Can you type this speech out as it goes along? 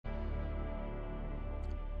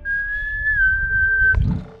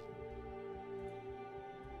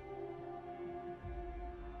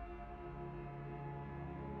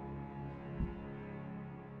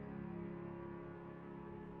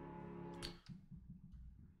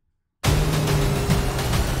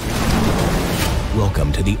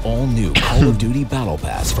Welcome to the all-new Call of Duty Battle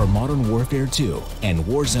Pass for Modern Warfare 2 and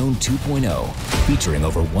Warzone 2.0, featuring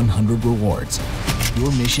over 100 rewards.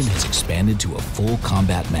 Your mission has expanded to a full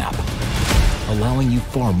combat map, allowing you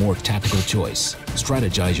far more tactical choice.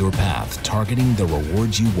 Strategize your path, targeting the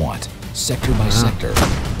rewards you want, sector by sector,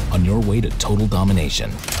 on your way to total domination.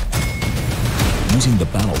 Using the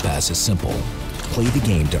Battle Pass is simple. Play the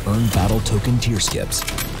game to earn battle token tier skips.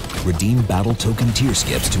 Redeem battle token tier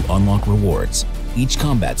skips to unlock rewards. Each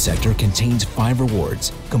combat sector contains 5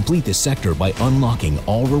 rewards. Complete the sector by unlocking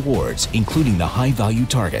all rewards, including the high-value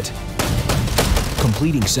target.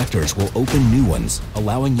 Completing sectors will open new ones,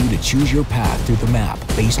 allowing you to choose your path through the map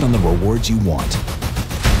based on the rewards you want.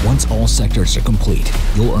 Once all sectors are complete,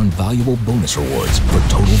 you'll earn valuable bonus rewards for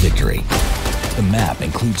total victory. The map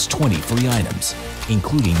includes 20 free items,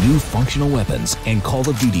 including new functional weapons and Call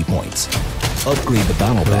of Duty points. Upgrade the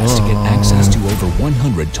Battle Pass to get access to over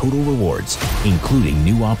 100 total rewards, including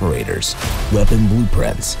new operators, weapon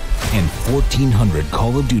blueprints, and 1,400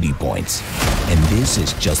 Call of Duty points. And this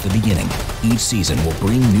is just the beginning. Each season will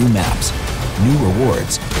bring new maps, new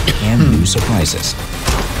rewards, and new surprises.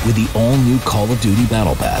 With the all-new Call of Duty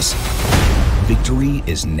Battle Pass, victory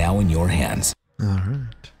is now in your hands. All right.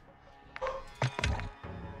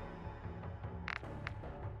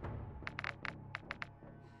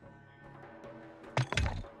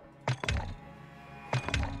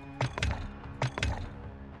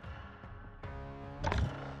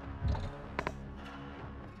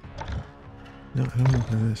 No, I don't want to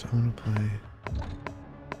play this. I want to play...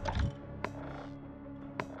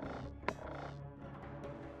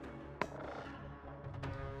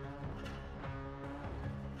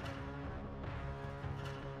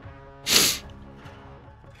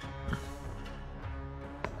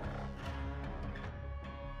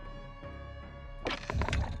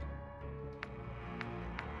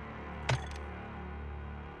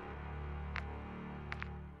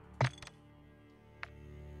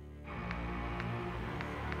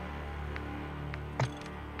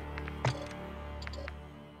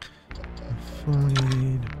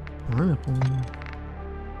 Avoid pineapple.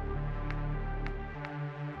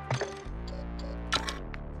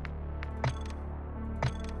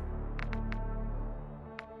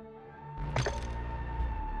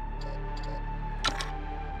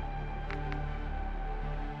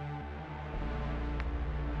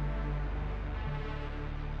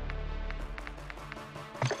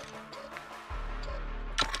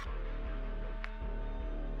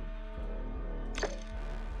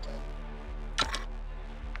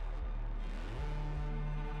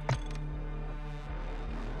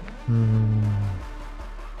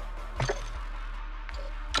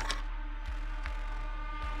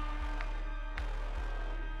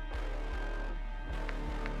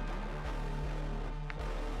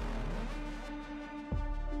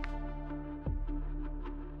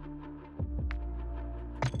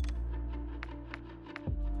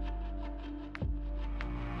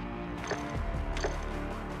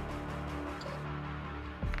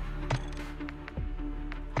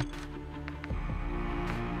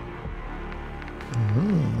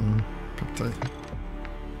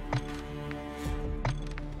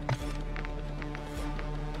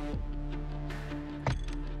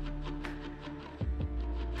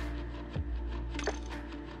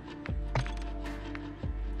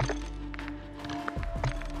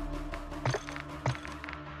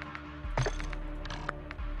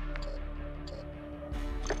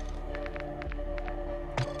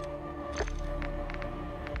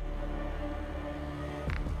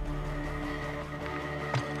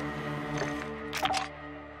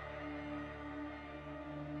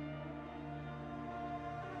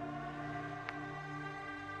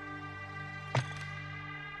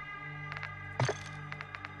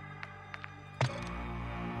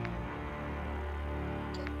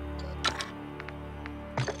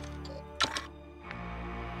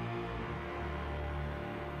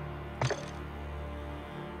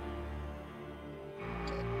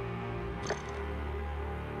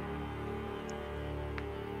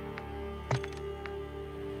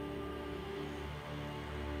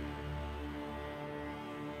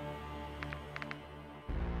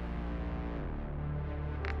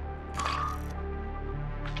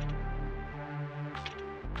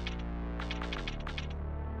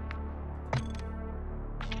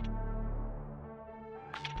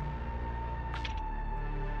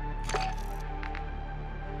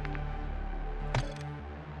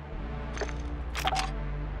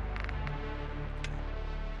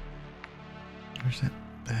 Where's that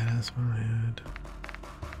badass one I had?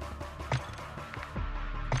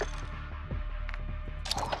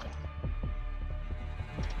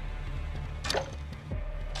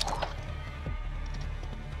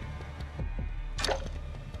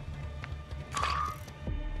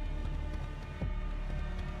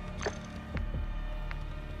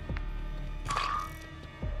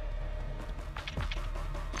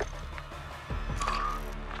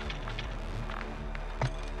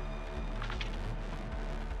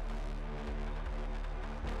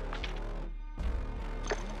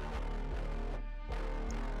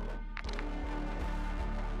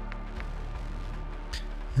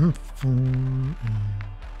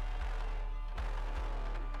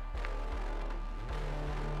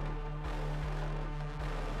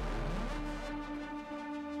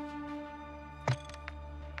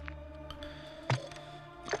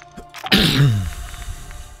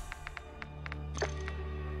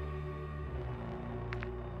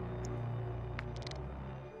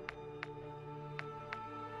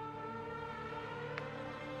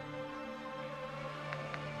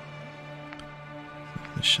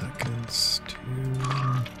 The shotguns too.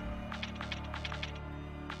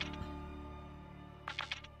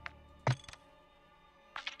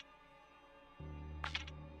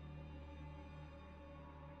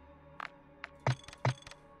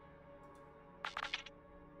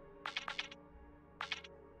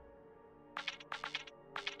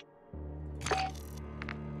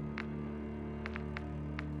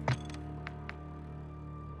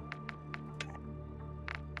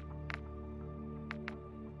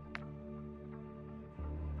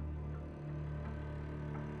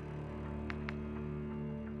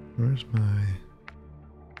 Where's my...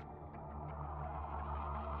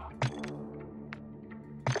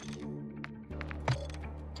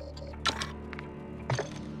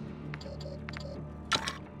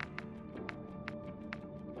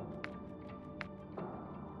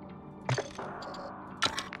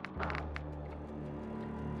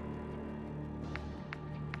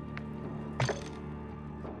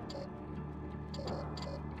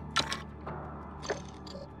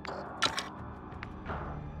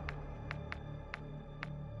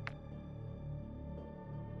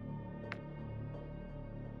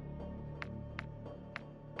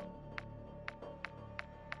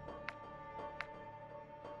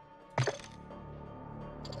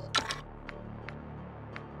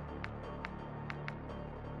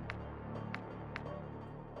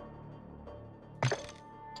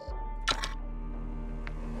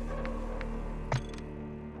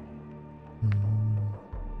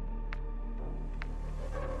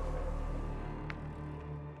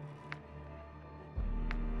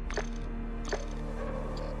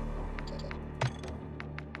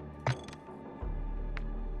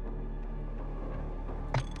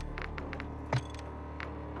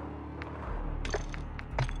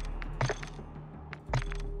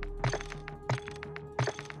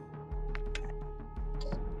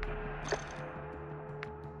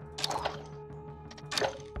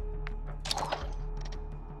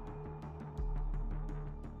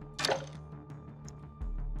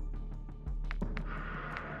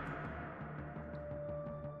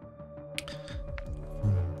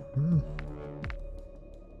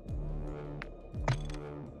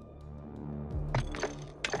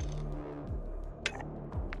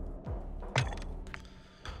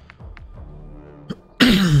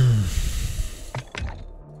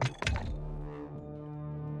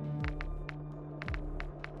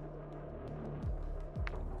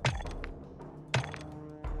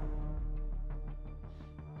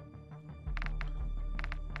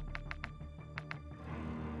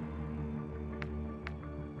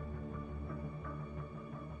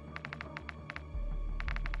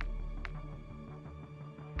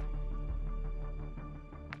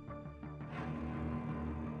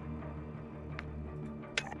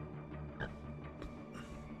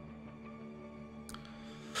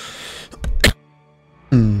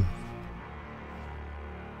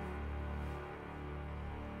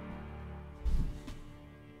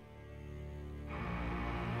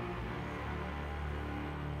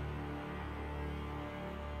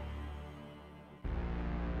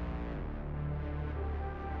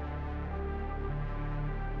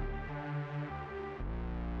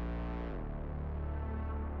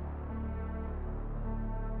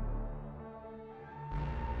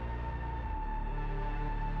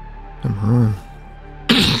 Come on.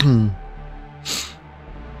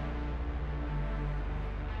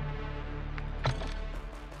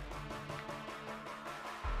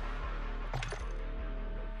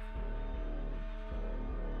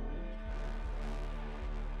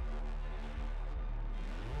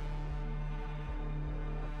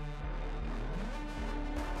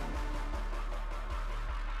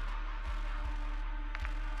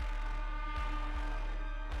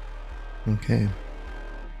 Okay.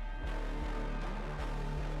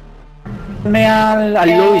 Al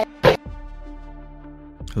Luis.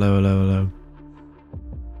 Hello, hello, hello.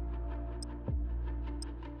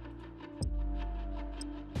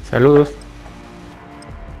 Saludos.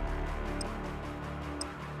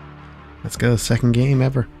 Let's go. Second game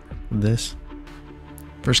ever of this.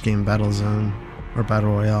 First game Battle Zone or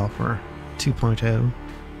Battle Royale for 2.0.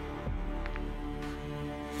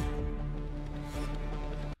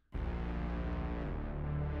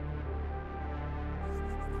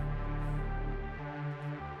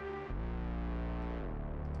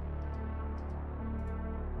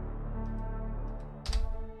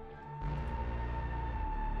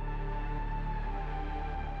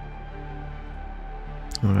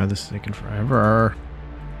 Oh god, this is taking forever.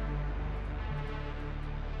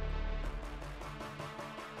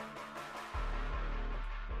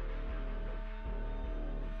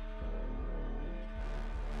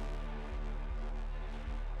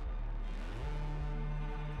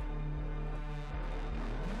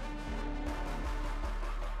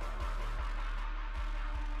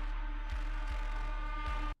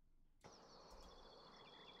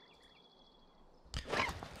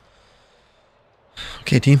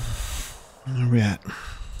 Okay, team. Where are we at?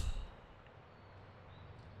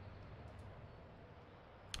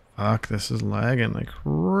 Fuck, this is lagging like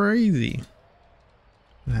crazy.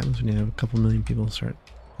 What happens when you have a couple million people start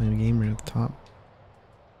playing a game right at the top?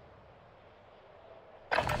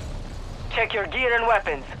 Check your gear and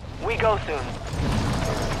weapons. We go soon.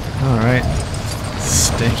 Alright.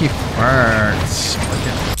 Stinky farts.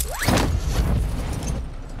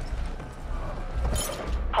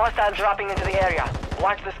 Hostiles dropping into the area.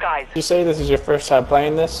 Watch the skies. You say this is your first time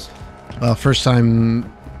playing this? Well, first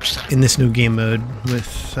time in this new game mode with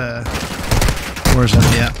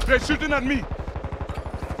Warzone, yeah. They're shooting at me.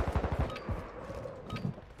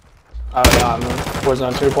 Oh yeah, I'm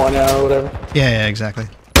Warzone 2.0 or whatever. Yeah, exactly.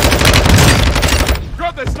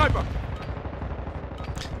 Grab that sniper.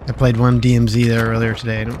 I played one DMZ there earlier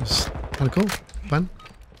today and it was kind of cool. Fun.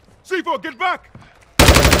 C4, get back.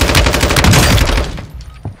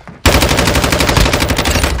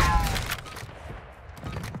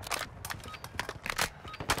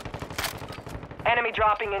 Enemy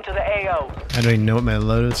dropping into the AO. I don't even know what my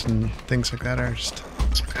loads and things like that are. Just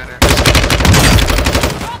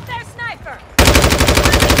Drop their sniper!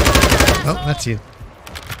 oh, that's you.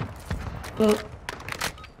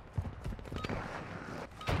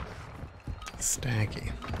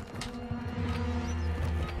 Stanky.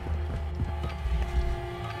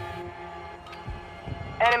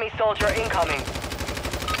 Enemy soldier incoming.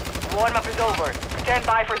 Warm-up is over. Stand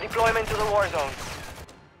by for deployment to the war zone.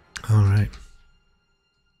 All right.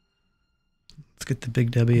 Let's get the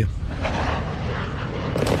big W.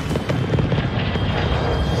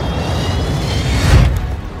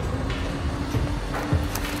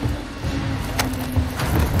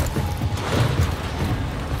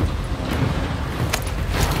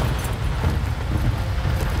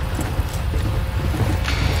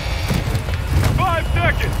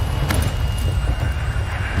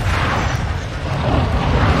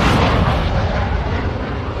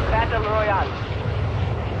 Battle Royale.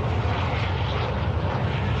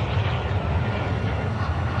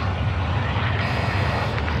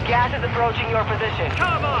 Gas is approaching your position.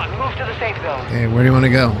 Come on, move to the safe zone. Hey, where do you want to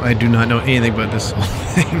go? I do not know anything about this whole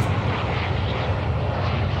thing.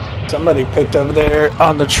 Somebody picked over there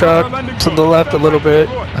on the truck to the left a little bit.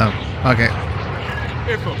 Oh, okay.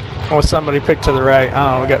 Or somebody picked to the right.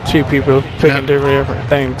 Oh, we got two people picking different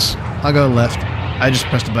things. I'll go left. I just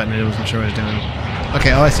pressed a button and I wasn't sure what I was doing.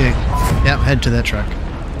 Okay, oh I see. Yep, head to that truck.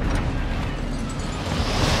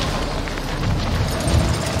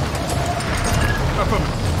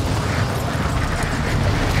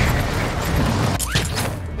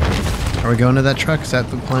 Are we going to that truck? Is that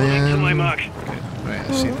the plan? Okay. Right,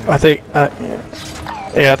 I see that. I think,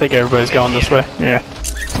 yeah, I think everybody's going this way. Yeah.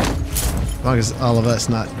 As long as all of us,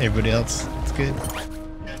 not everybody else. That's good.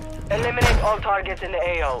 Eliminate all targets in the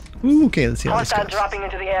AO. Ooh, okay, let's see how this Hostiles goes. dropping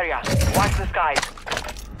into the area. Watch the skies.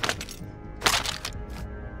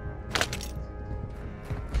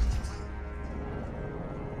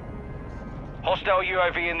 Hostile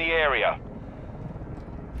UAV in the area.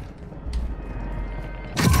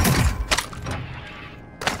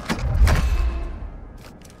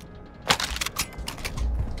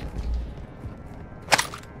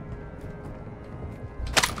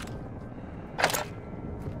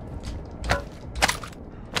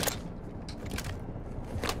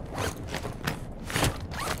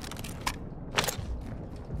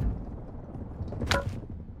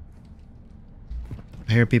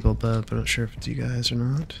 I hear people above, but I'm not sure if it's you guys or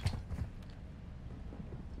not.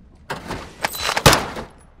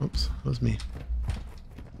 Oops, that was me.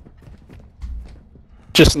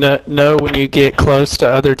 Just know when you get close to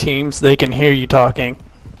other teams, they can hear you talking.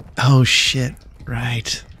 Oh shit,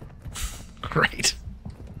 right. Great.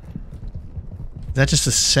 Is that just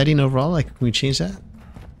a setting overall? Like, can we change that?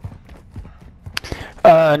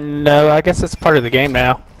 No, I guess it's part of the game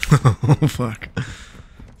now. Oh, fuck.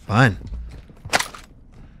 Fine.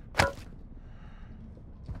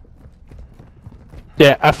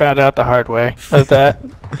 Yeah, I found out the hard way of that.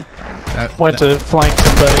 Went to flank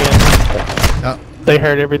somebody and Oh, they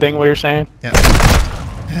heard everything we were saying. yeah.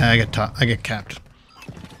 Yeah, I get capped.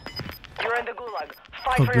 You're in the gulag.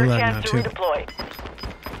 Fight Oh, for your gulag chance now, to too. redeploy.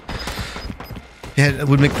 Yeah, it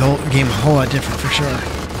would make the whole game a whole lot different for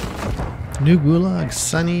sure. New Gulag,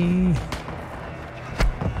 Sunny.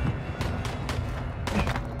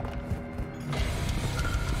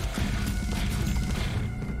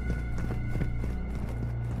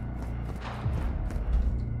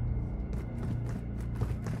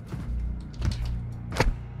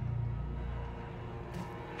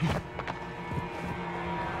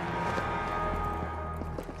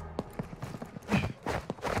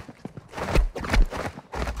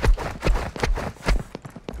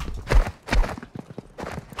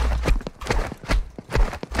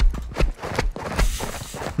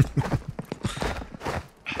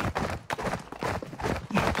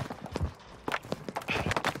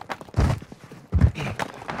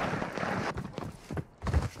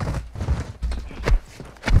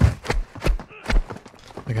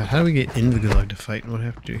 My God, how do we get into the Gulag to fight? What do I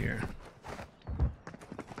have to do here?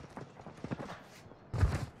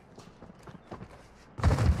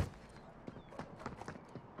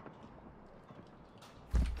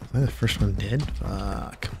 Am I the first one dead?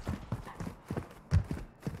 Fuck.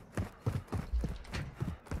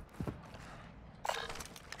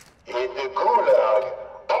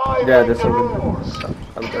 Yeah, there's something.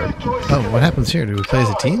 I'm there. Oh, what happens here? Do we play as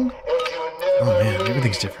a team? Oh man,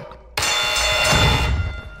 everything's different.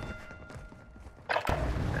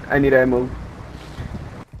 I need ammo.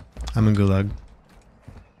 I'm in Gulag.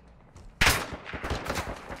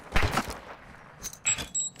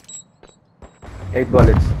 Eight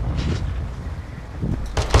bullets.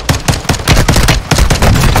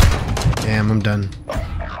 Damn, I'm done.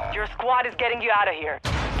 Your squad is getting you out of here.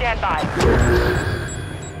 Stand by.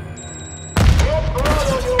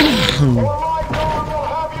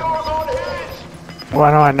 Why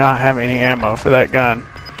do I not have any ammo for that gun?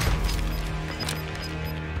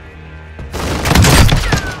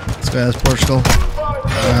 Let's go as Portugal.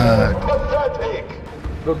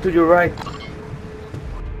 Go to your right.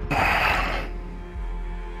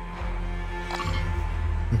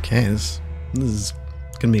 Okay, this is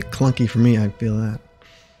gonna be clunky for me, I feel that.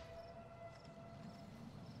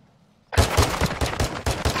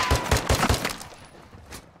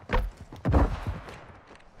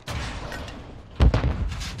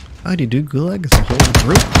 How do you do Gulag as a whole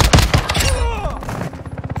group?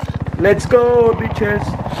 Let's go, bitches.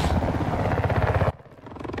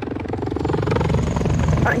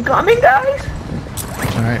 I'm coming, guys.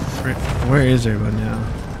 Alright, where is everyone now?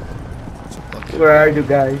 Where are you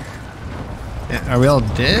guys? Yeah, are we all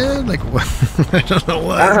dead? Like, what? I don't know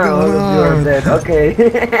what's All going of you are on. dead. Okay.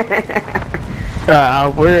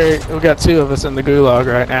 We got two of us in the Gulag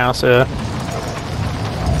right now, so.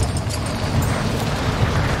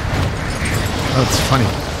 Oh, it's funny. I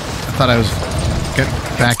thought I was getting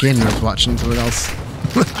back in and I was watching someone else.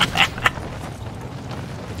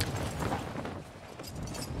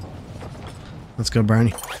 Let's go,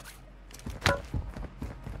 Barney.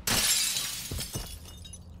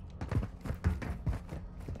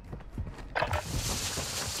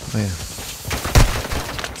 Oh, yeah.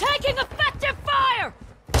 Taking effective fire!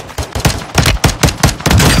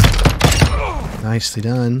 Nicely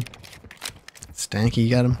done. Stanky, you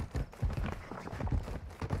got him.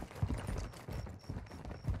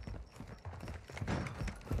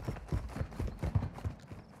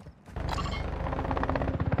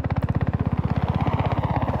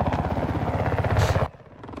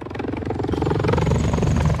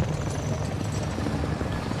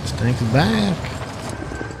 Stank's back.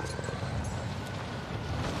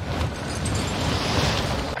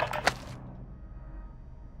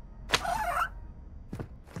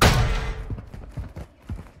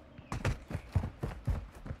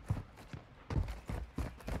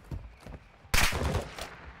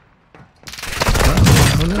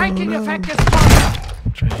 Oh, no, Taking no. effective fire!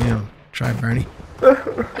 Try him. Try Barney.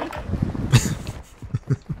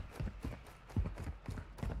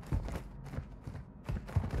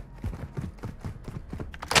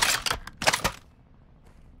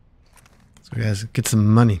 So guys, get some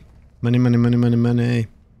money. Money, money, money, money, money.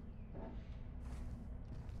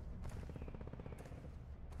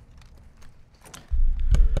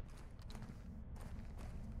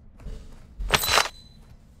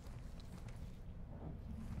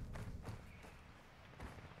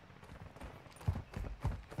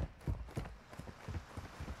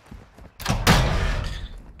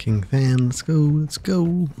 King Fan, let's go, let's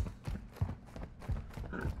go.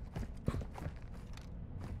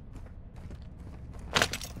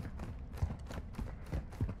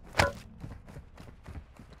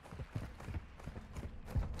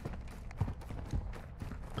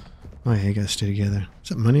 Oh yeah, you gotta stay together. Is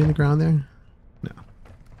that money on the ground there? No.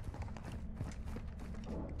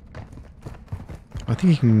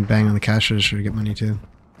 think you can bang on the cash register to get money too.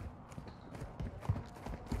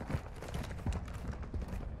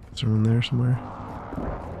 Is there one there somewhere?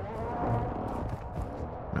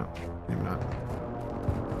 No, maybe not.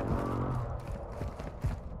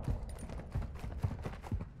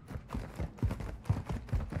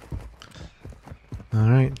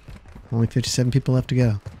 Alright. Only 57 people left to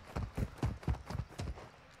go.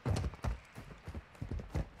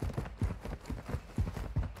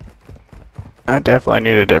 I definitely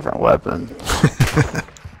need a different weapon.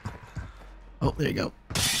 Oh, there you go.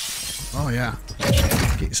 Oh, yeah.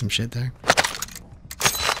 Get you some shit there.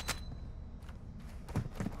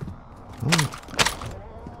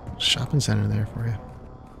 Oh. Shopping center there for you.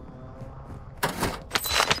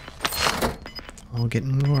 Oh,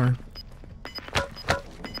 getting more.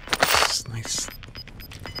 It's nice.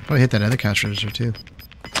 Oh, I hit that other cash register too.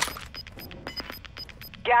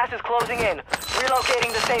 Gas is closing in.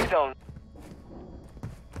 Relocating the safe zone.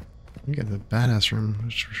 You got the badass room,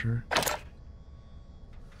 that's for sure.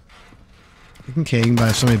 You can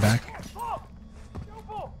buy somebody back.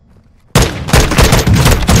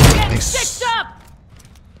 Get stitched up!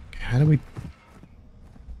 Okay, how do we...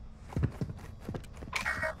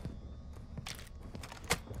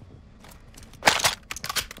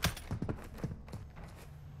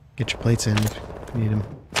 Get your plates in if you need them.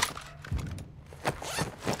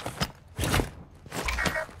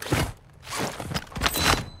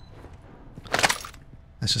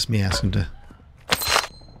 That's just me asking to...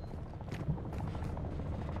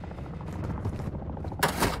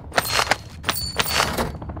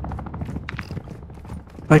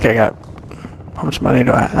 I think I got... How much money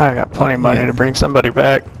do I have? I got plenty of money to bring somebody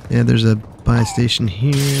back. Yeah, there's a buy station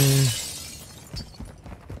here.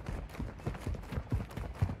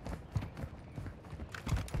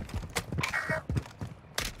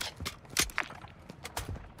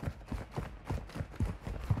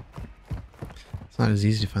 It's not as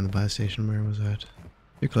easy to find the buy station. Where was that?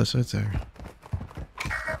 Too close, it's there.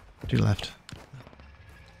 To your left.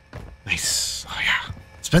 Nice. Oh yeah.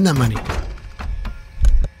 Spend that money.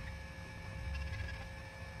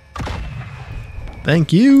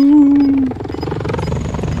 Thank you.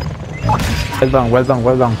 Well done.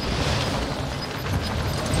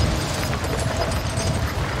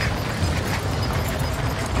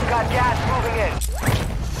 Got gas moving in.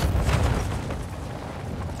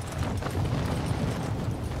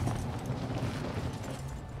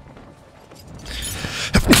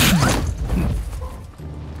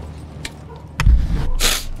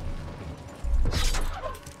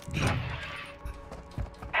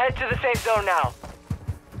 Head to the safe zone now.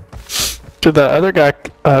 Did the other guy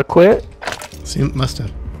quit? See, must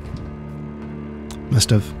have. Must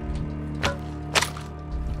have.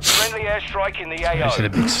 Friendly airstrike in the I AO. just had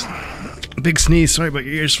a big sneeze. Sorry about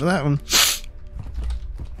your ears for that one.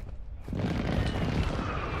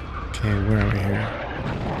 Okay, where are we here?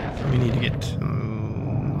 We need to get.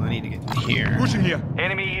 I need to get here. Pushing here.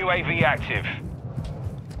 Enemy UAV active.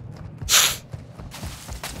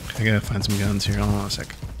 I gotta find some guns here. Hold on a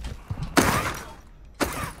sec.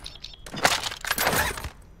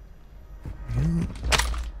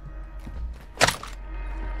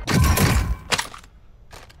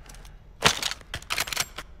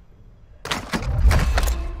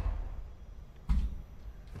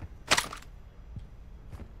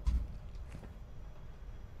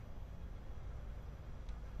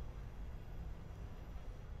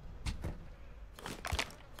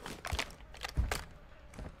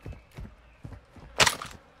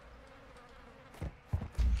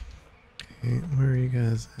 Okay, where are you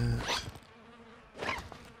guys at?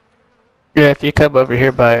 Yeah, if you come over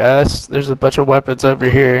here by us, there's a bunch of weapons over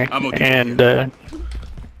here, and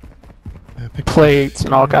plates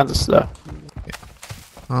and all kinds of stuff.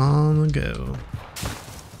 On the go.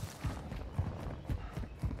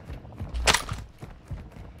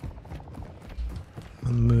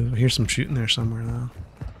 On the move. I hear some shooting there somewhere though.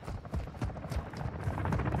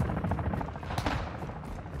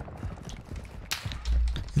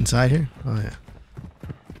 Inside here? Oh yeah.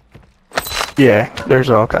 Yeah, there's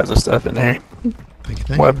all kinds of stuff in there. Thank you,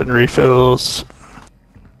 thank Weapon refills.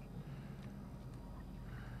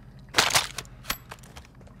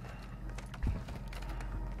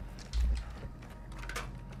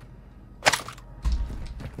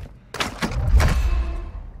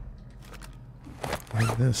 you.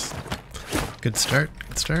 Like this. Good start.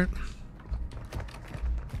 Good start.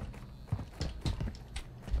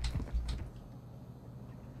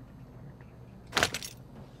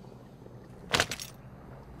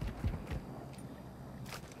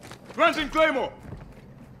 Planting Claymore.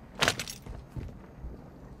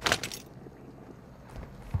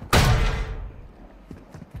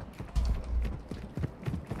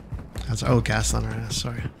 That's, oh, gas on our ass.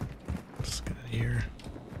 Sorry. Let's get out of here.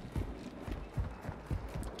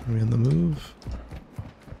 Are we on the move?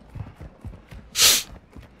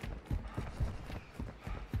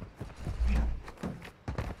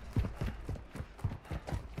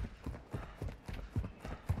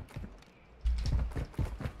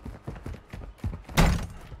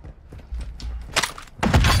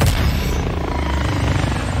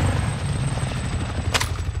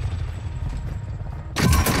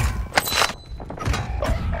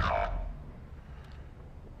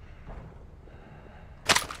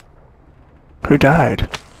 Who died?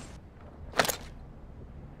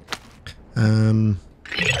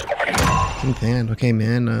 Man. Okay,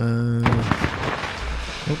 man. Oh.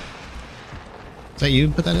 Is that you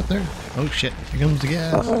put that up there? Oh shit! Here comes the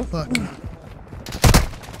gas. Fuck.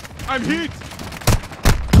 I'm hit!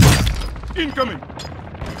 Incoming!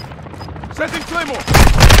 Setting Claymore!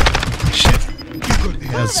 Shit.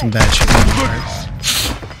 Yeah, that's some bad shit.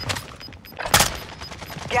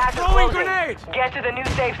 Gas is Throwing closing. grenade! Get to the new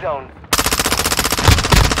safe zone.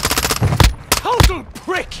 Total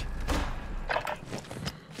prick!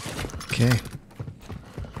 Okay.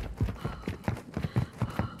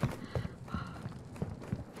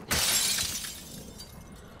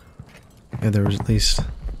 Yeah, there was at least.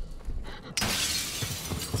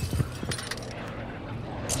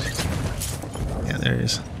 Yeah, there he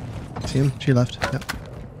is. See him? She left. Yep.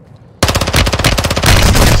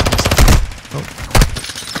 Oh.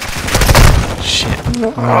 Shit.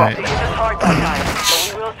 Alright. They hit us hard that time,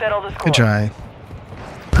 but we will settle the score. Good try.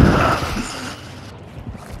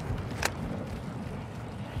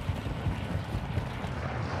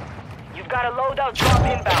 You've got a loadout drop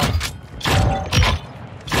inbound.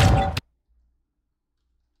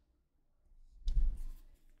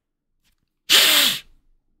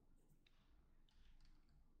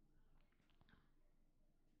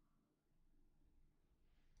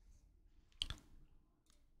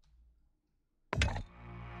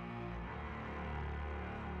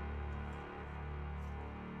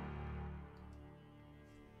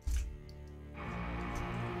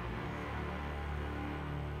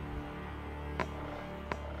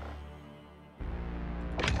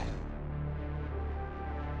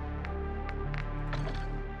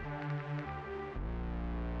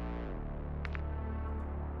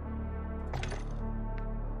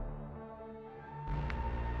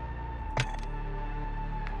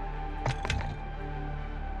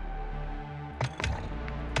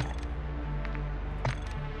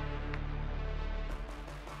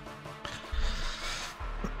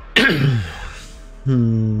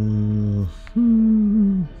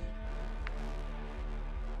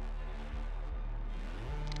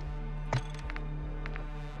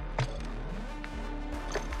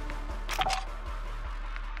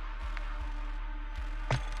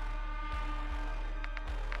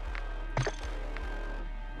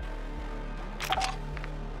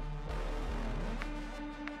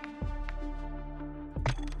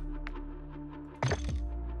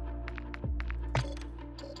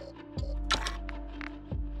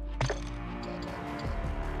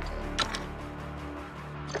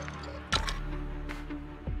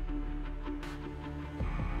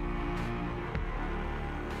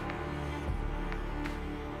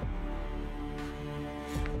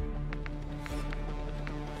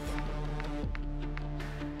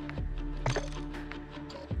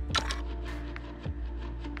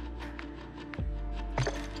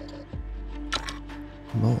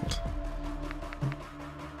 Mold.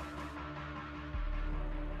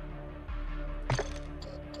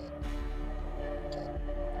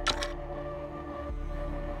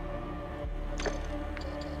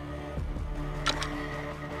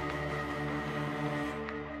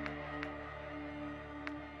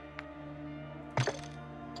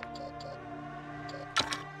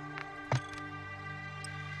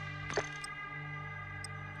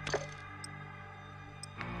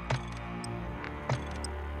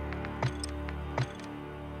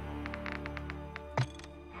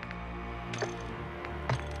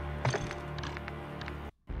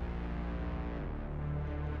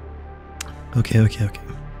 Okay.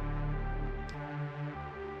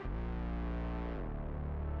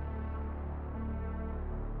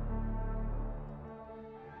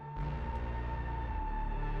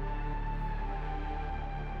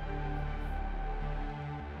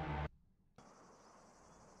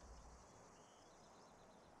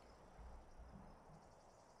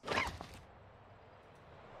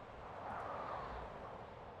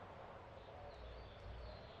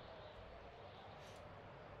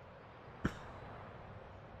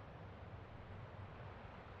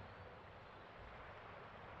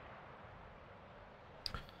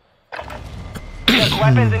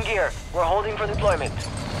 Weapons and gear. We're holding for deployment.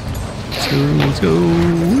 Let's go.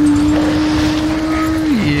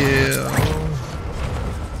 Yeah.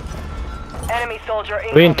 Enemy soldier Are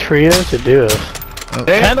we in incoming. trios to duos? Oh,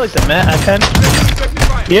 Kind of like the map. I kind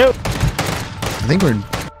of. Yep. I think we're.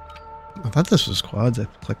 I thought this was squads. I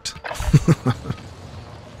clicked.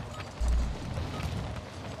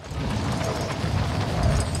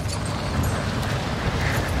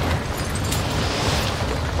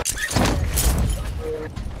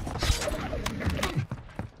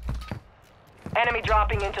 Enemy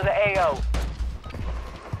dropping into the AO.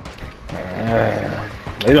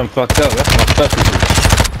 They done fucked up. That's my specialty.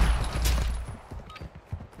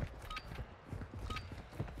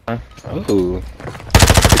 Oh.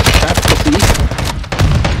 Shot pussy.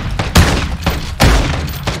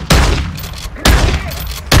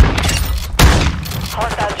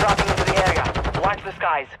 Hostiles dropping into the area. Watch the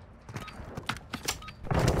skies.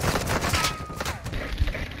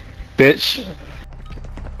 Bitch.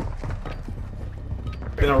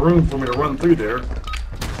 Ain't no room for me to run through there.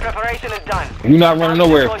 Preparation is done. You not running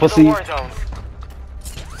nowhere, Deploy to the pussy. war zone.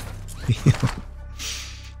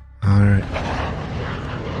 All right.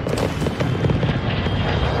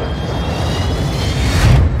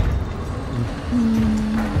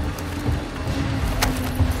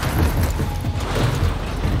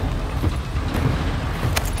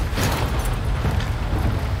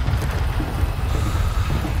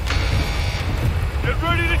 Get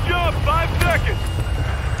ready to jump. 5 seconds.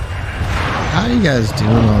 How are you guys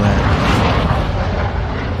doing all that?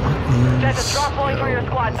 Set a drop point for your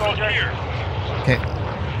squad, soldier. Okay.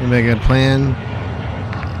 Anybody got a plan?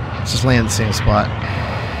 Let's just land the same spot.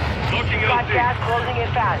 Looking Got LZ. gas closing in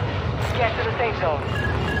fast. Get to the safe zone.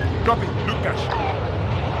 Copy. Lucas.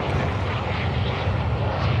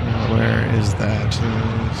 Where is that?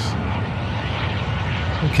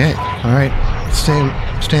 Okay. All right.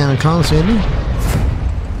 Stay on comms, maybe.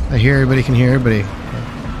 I hear everybody can hear everybody.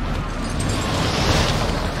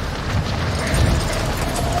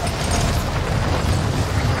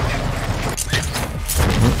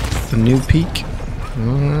 The new peak.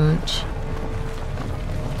 Alright.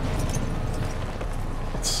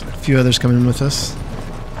 A few others coming in with us.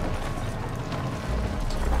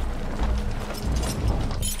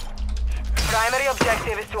 Primary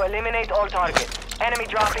objective is to eliminate all targets. Enemy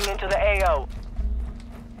dropping into the AO.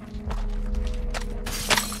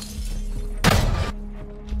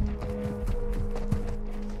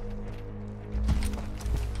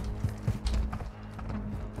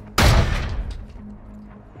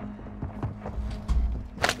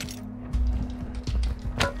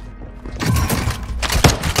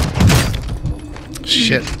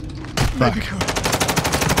 Shit. Fuck.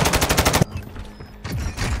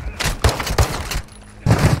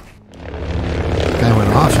 That went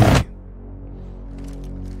off on me.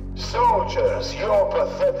 Soldiers, your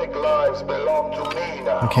pathetic lives belong to me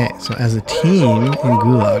now. Okay, so as a team in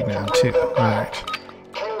Gulag now too. Alright.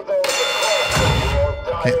 Kill those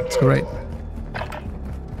across your Okay, let's go right.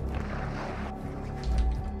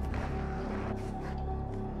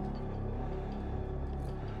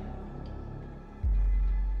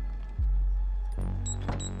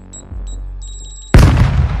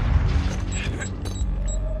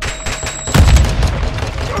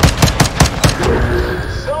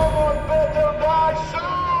 Someone better die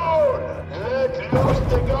soon! Let loose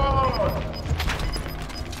the gun!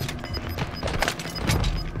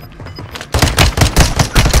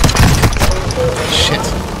 Shit.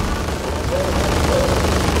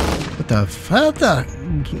 What the fuck?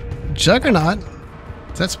 The juggernaut?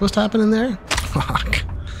 Is that supposed to happen in there? Fuck.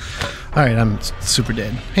 Alright, I'm super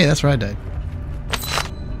dead. Hey, that's where I died.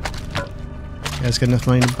 You guys got enough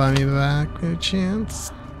money to buy me back? No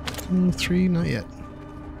chance? 3? Not yet.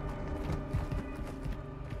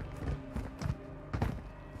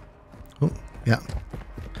 Oh, yeah.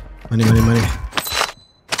 Money, money, money.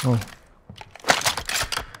 Oh.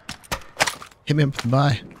 Hit me up with the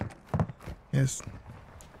buy. Yes.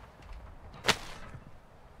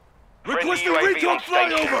 Requesting recon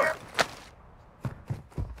flyover.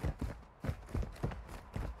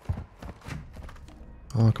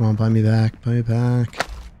 Oh, come on, buy me back. Buy me back.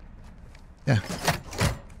 Yeah.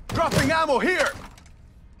 Dropping ammo here.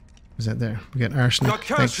 Is that there? We got arsenic. Got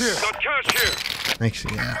cash here. Thanks. Got cash here. Thanks,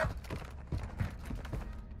 yeah.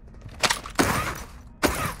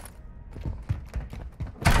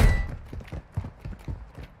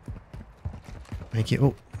 Thank you.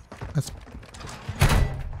 Oh, that's...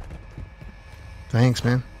 Thanks,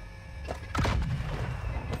 man.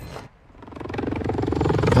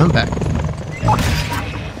 I'm back.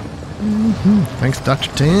 Thanks,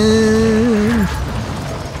 Dr. Tim.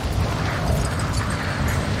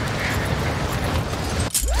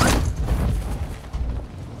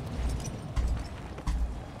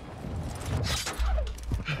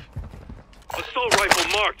 Assault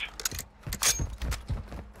rifle marked.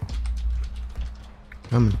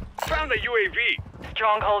 Coming. Found a UAV.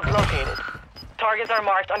 Strongholds located. Targets are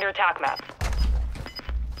marked on your attack map.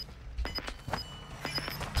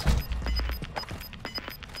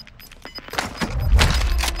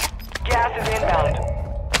 Gas is inbound.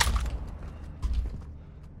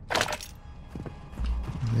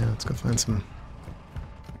 Yeah, let's go find some.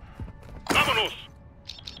 Vámonos.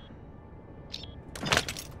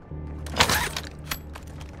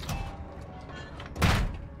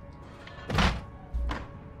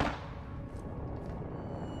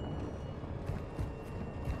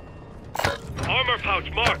 Armor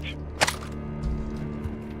pouch marked.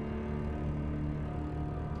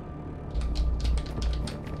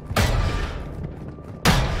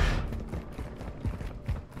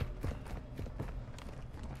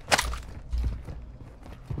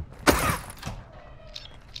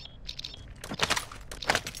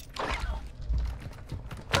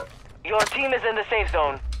 Your team is in the safe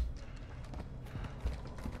zone.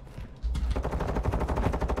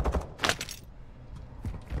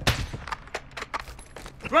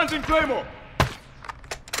 Planting Claymore.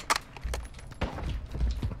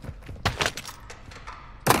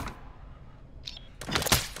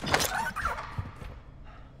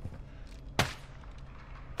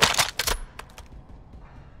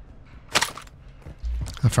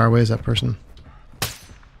 How far away is that person?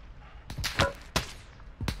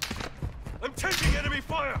 I'm taking enemy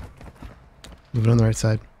fire. Moving on the right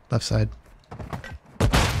side, left side. I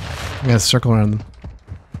gotta circle around them.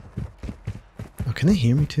 Oh, can they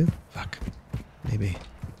hear me too? Fuck. Maybe.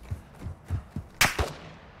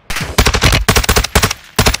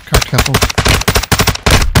 Cracked couple.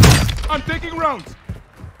 I'm taking rounds.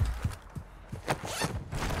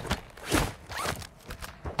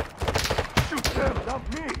 Shoot them, not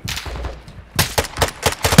me.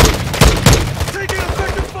 Taking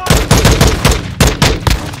effective fire.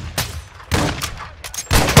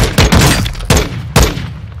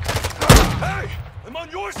 Hey, I'm on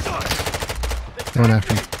your side. Going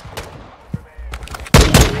after me.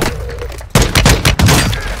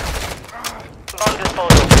 Bomb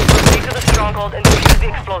disposal. Proceed to the stronghold and defuse the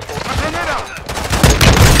explosive. Grenada.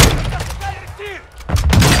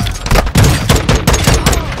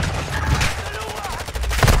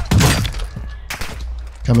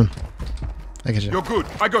 Coming. I get you. You're good.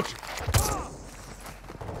 I got you.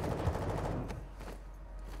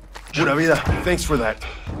 Pura vida. Thanks for that.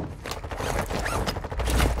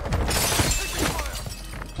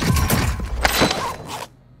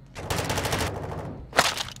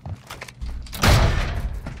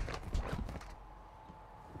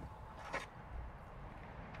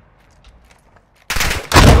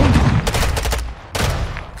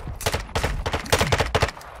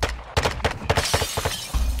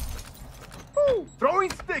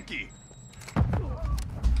 Throwing sticky.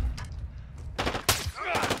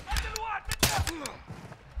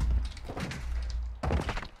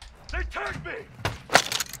 They tagged me.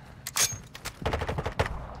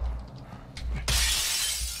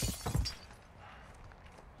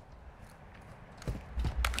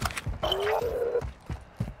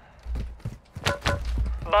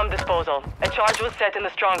 Bomb disposal. A charge was set in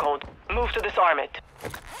the stronghold. Move to disarm it.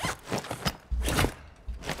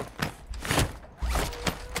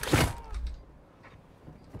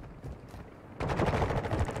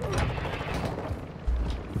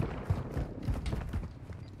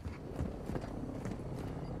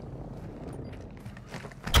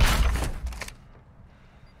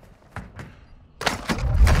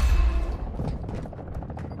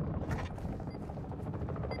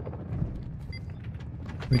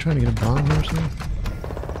 Are we trying to get a bomb or something?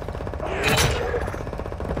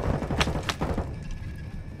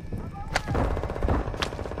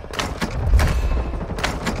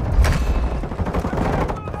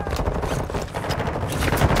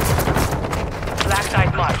 Black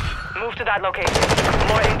site marked. Move to that location.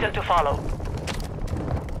 More intel to follow.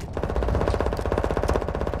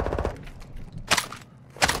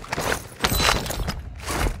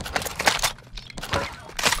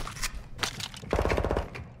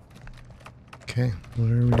 Okay, what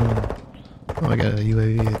are we doing? Oh, I got a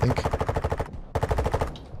UAV, I think.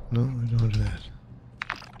 No, we don't do that.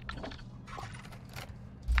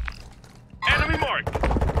 Enemy marked.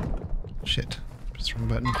 Shit. Press the wrong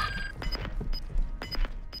button.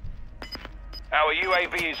 Our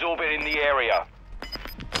UAV is orbiting the area.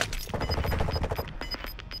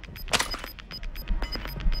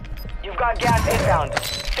 You've got gas inbound.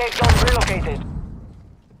 Safe zone relocated.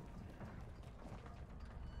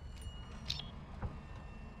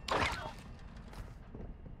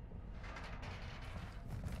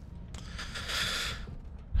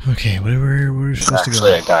 Okay, whatever we're supposed to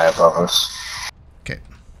Actually, go. a guy above us. Okay.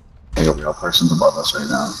 Like a real person's above us right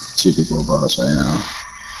now. 2 people above us right now.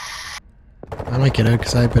 I might get out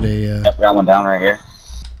because I put a. Yep, got one down right here.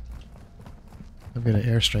 I've got an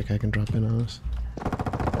airstrike I can drop in on us.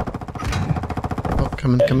 Oh,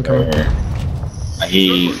 coming. Right here.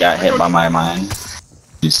 He got hit by my mine.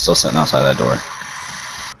 He's still sitting outside that door.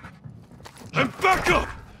 I'm back up!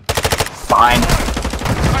 Behind.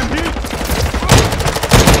 I'm hit!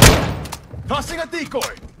 Tossing a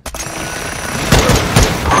decoy!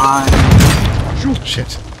 Behind.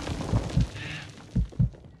 Shit.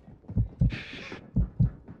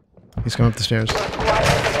 He's coming up the stairs.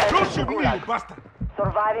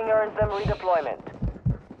 Surviving earns them redeployment.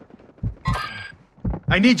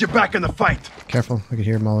 I need you back in the fight! Careful, I can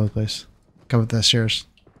hear him all over the place. Come up the stairs.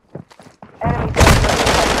 Enemy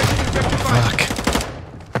Fuck.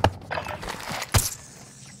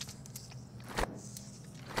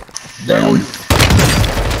 Down.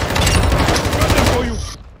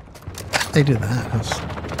 They did that. That's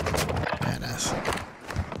badass.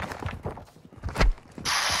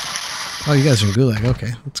 Oh, you guys are in Gulag.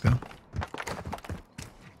 Okay, let's go.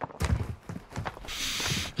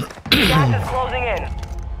 gas is closing in.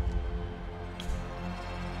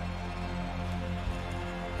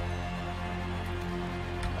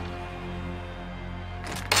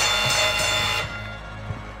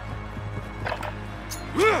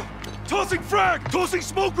 Tossing frag! Tossing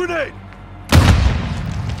smoke grenade!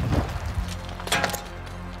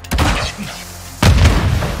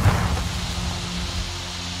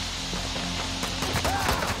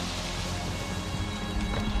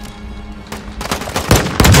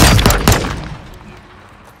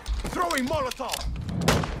 Throwing Molotov!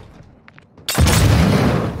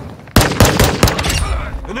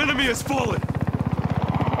 An enemy has fallen!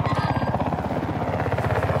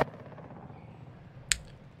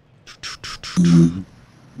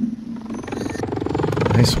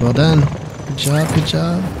 Nice, well done. Good job, good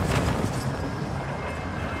job.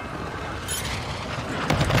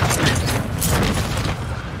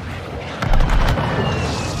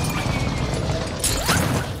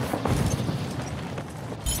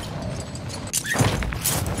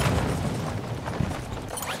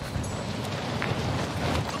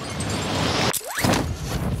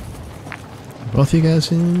 Both you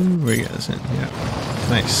guys in? Where you guys in? Yeah.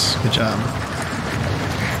 Nice. Good job.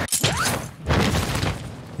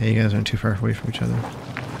 Yeah, you guys aren't too far away from each other.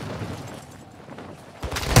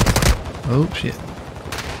 Oh, shit.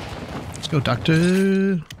 Let's go,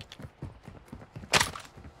 doctor.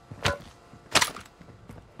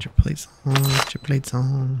 Get your plates on. Get your plates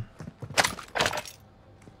on.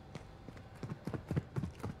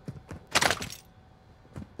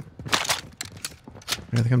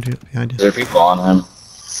 Where they come to behind you? There are people on him.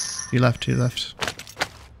 You left, you left.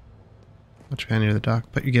 Watch behind you to the dock,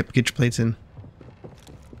 but you get your plates in.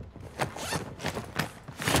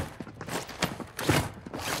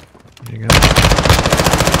 There you go.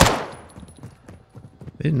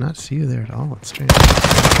 They did not see you there at all. It's strange.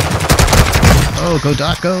 Oh, go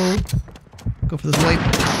Doc, go! Go for this light.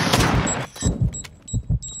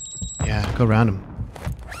 Yeah, go around him.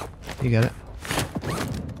 You got it.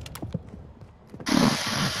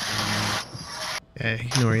 Yeah,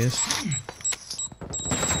 you know where he is.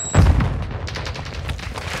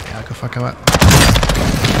 Yeah, go fuck him up.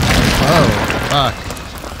 Oh, fuck.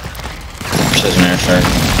 Precision airstrike.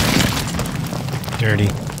 Dirty.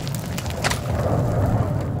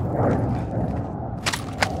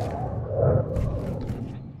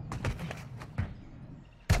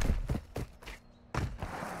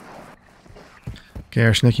 Okay,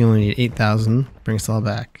 Arsenic, you only need 8,000. Bring us all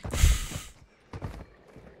back.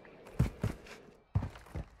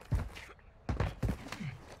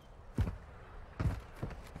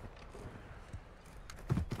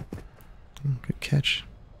 Good catch.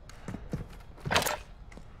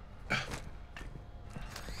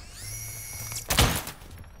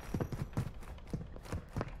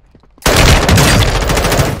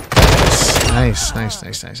 Nice, nice,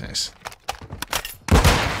 nice, nice, nice.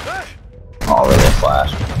 Oh, really? A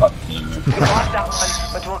flash. Fuck you. You lost that one,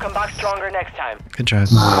 but we'll come back stronger next time. Good job.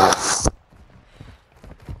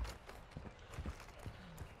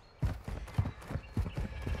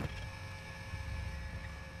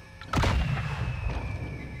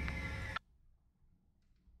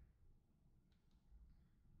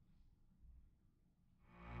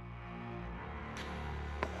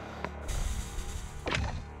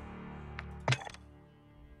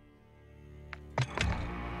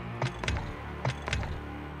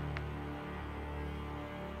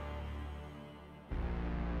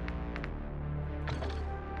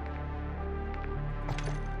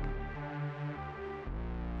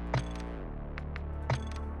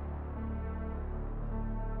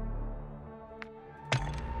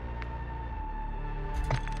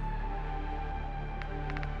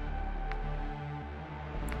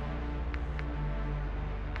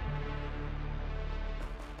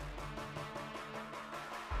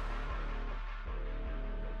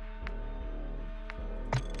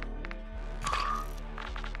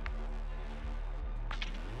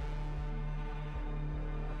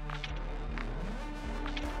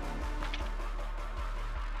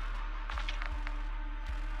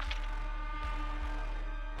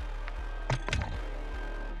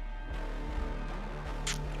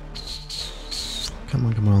 Come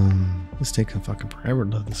on, come on. This taking fucking forever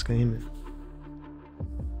to load this game.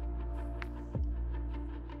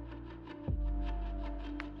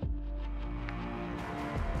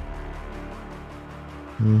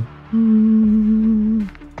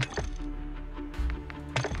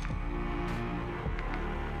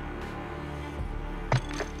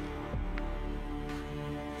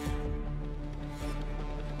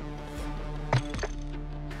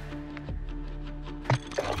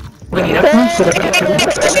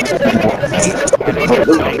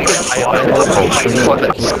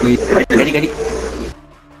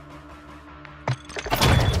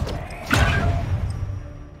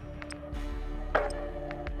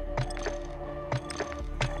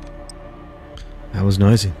 That was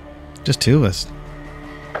noisy. Just two of us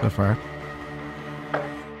so far.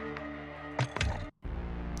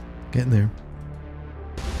 Getting there.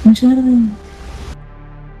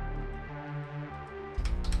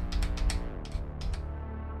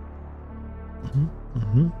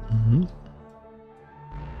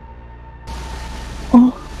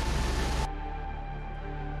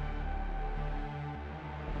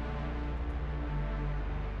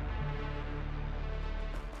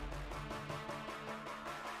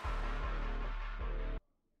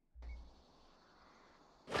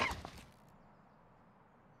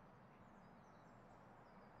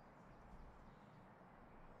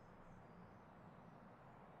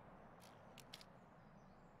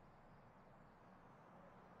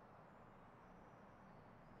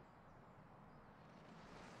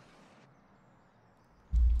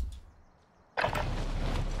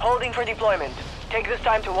 Holding for deployment. Take this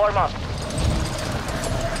time to warm up.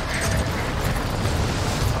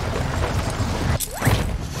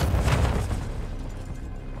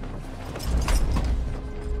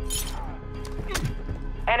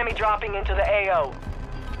 Enemy dropping into the AO.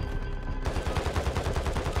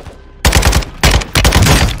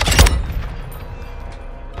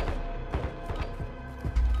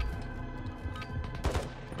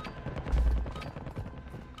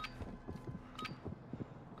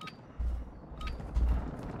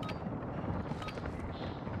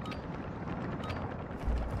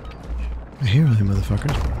 I hear all you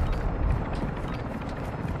motherfuckers.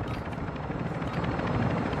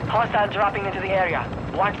 Hostiles dropping into the area.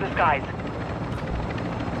 Watch the skies.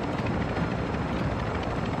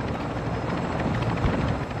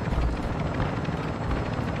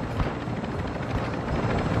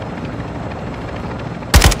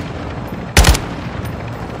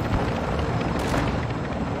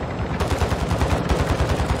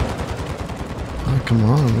 Oh, come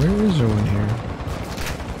on. Where is there one here?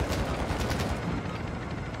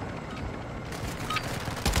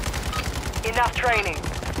 Enough training.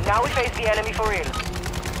 Now we face the enemy for real.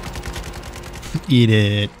 Eat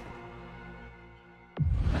it.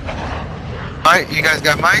 Alright, you guys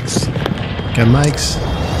got mics? Got mics.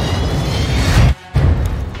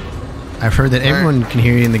 I've heard that everyone can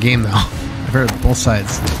hear you in the game, though. I've heard both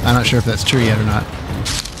sides. I'm not sure if that's true yet or not.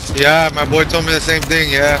 Yeah, my boy told me the same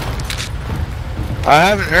thing, yeah. I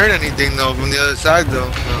haven't heard anything, though, from the other side,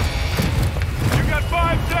 though. So.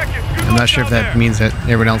 I'm not sure if that means that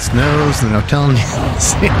everyone else knows and they're not telling you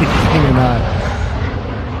anything or not.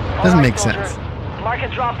 Doesn't make sense. Mark a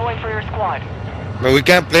drop point for your squad. But we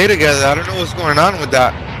can't play together. I don't know what's going on with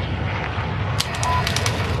that.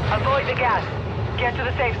 Avoid the gas. Get to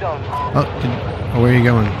the safe zone. Oh, where are you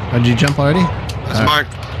going? Oh, did you jump already? Let's mark.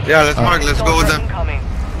 Yeah, let's mark. Let's go with them.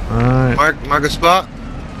 Alright. Mark a spot.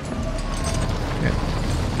 Okay.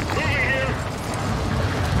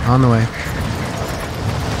 On the way.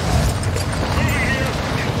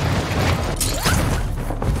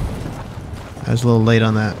 I was a little late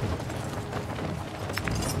on that.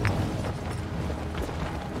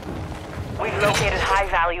 We've located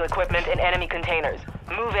high-value equipment in enemy containers.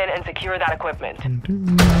 Move in and secure that equipment.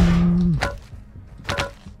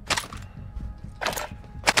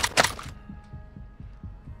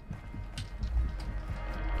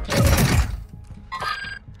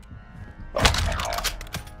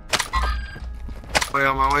 Way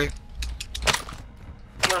on my way.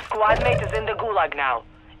 Your squad mate is in the gulag now.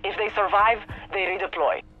 If they survive, they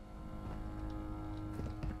redeploy.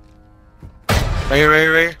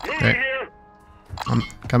 Right. Okay. I'm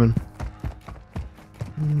coming.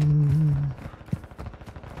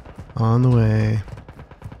 On the way.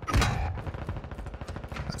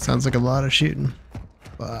 That sounds like a lot of shooting.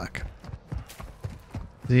 Fuck.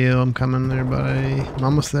 Zio, I'm coming there, buddy. I'm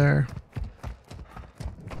almost there.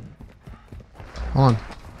 Hold on.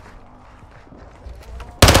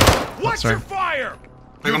 Watch your fire!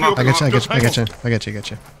 I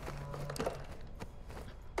got you.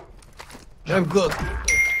 I'm good.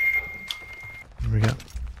 Here we go.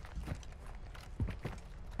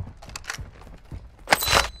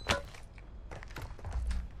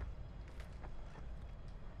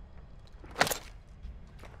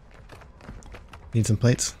 Need some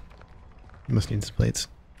plates? You must need some plates.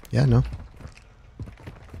 Yeah, no.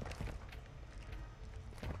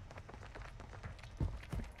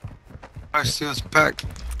 I see us packed.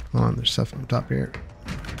 Hold on, there's stuff on top here.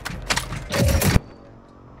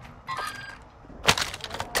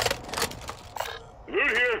 We're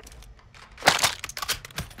here.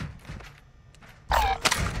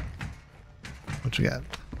 What you got?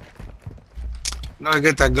 No, I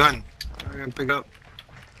get that gun. I can pick up.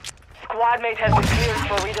 Squad mate has been cleared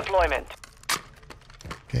for redeployment.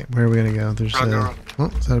 Okay, where are we gonna go? There's I'll a... Oh,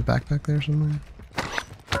 is that a backpack there somewhere?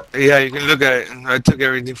 Yeah, you can look at it. I took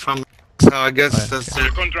everything from it. So I guess that's The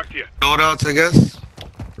their contract here. loadouts, I guess.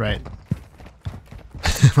 Right.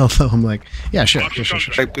 Although I'm like, yeah, sure.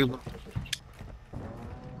 Like people.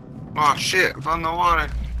 Oh shit, from the water.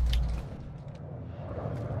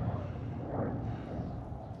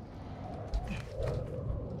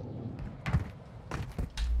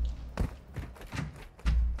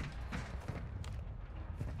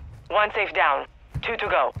 One safe down. 2 to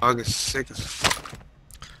go. I get sick as fuck.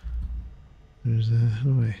 There's a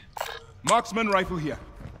way. Marksman rifle here.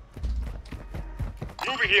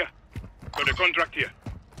 Moving here. Got a contract here.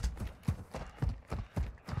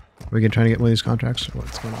 Are we trying to get one of these contracts? Or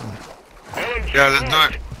what's going on? Yeah,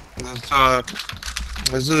 let's do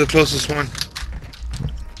it. Let's do the closest one.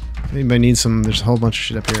 Anybody needs some? There's a whole bunch of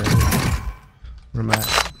shit up here. Where am I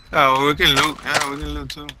at? Yeah, well, we can loot. Yeah, we can loot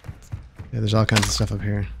too. Yeah, there's all kinds of stuff up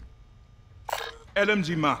here.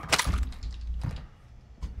 LMG mark.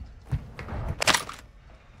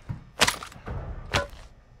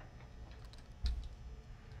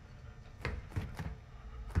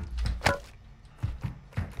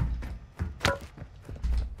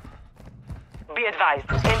 Be advised,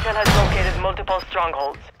 Intel has located multiple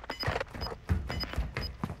strongholds.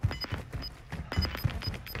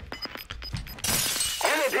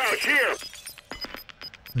 Armor here.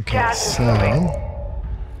 Okay, Gas is so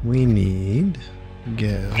we need to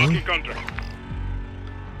go. Marking contract.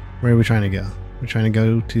 Where are we trying to go? We're trying to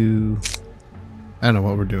go to. I don't know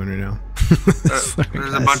what we're doing right now. Sorry,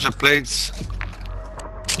 There's a guys. bunch of plates.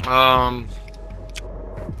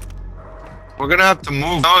 We're gonna have to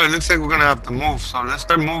move. No, it looks like we're gonna have to move. So let's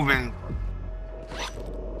start moving.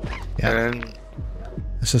 Yeah. And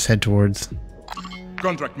Let's just head towards.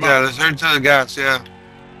 Contract yeah, mark. let's head to the gas. Yeah.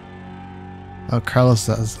 Oh, Carlos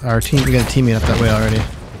does. Our team. We got a teammate up that way already.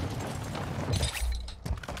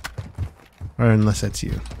 Or unless that's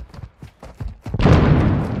you.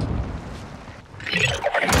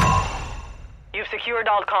 You've secured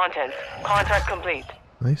all contents. Contract complete.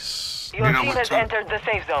 Nice. Your You know team what, has too? entered the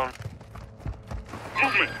safe zone.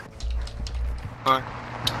 Movement. Alright.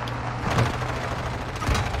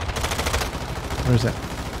 Where's that?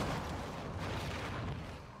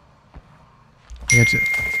 I got you.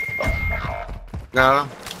 Got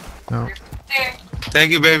him. No.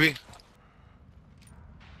 Thank you, baby.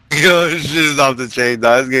 Yo, this shit is off the chain,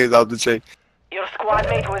 dog. This game's off the chain. Your squad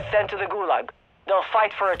mate was sent to the gulag. They'll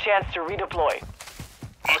fight for a chance to redeploy.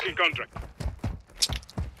 Marking contract.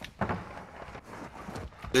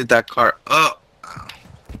 Lit that car up.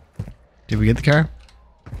 Did we get the car?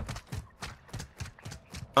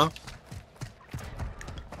 Huh?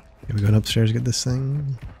 Are we going upstairs to get this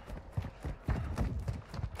thing?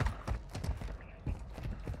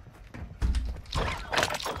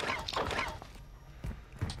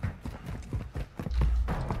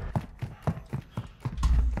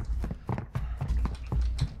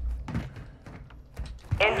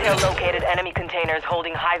 Intel located enemy containers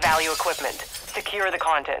holding high-value equipment. Secure the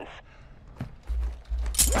contents.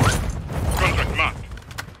 Contract mark.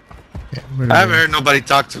 Yeah, where do I haven't we- heard nobody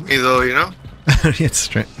talk to me though, you know? It's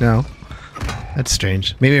strange. No. That's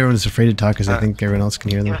strange. Maybe everyone's afraid to talk because they think everyone else can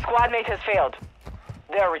hear Your them. squad mate has failed.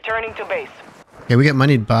 They are returning to base. Yeah, we got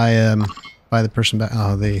moneyed by the person back.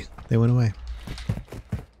 Oh, they went away.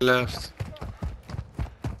 Left.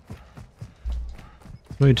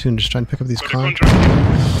 What are we doing? Just trying to pick up these Got a cons.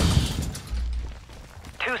 contract.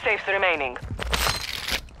 2 safes remaining.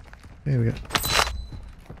 Hey, we got.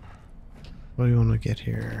 What do we want to get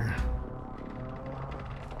here?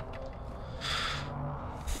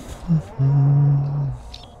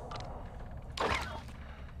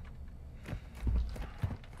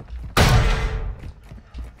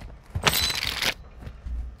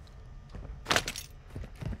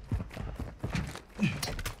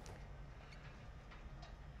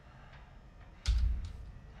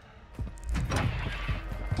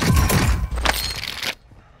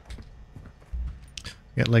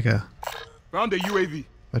 Got like a Found a UAV.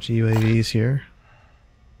 bunch of UAVs here.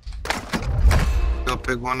 Go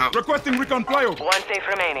pick one up. Requesting recon flyover. One safe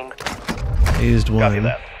remaining. I used one.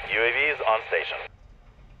 UAV is on station.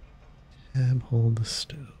 Tab, hold the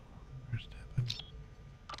stove. Where's tab?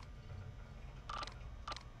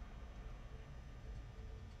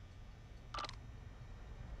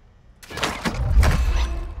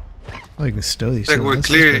 Oh, you can stow these. Like too. we're That's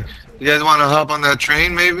clear. good. You guys want to hop on that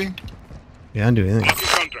train, maybe? Yeah, I'm doing anything. Marking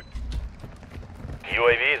contract.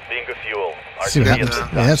 UAV is being fuel. See what happens. Yeah.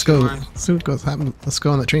 Yeah, let's go. See what goes happen. Let's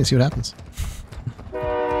go on that train. See what happens.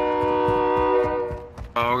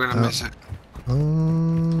 Oh, we're gonna miss it.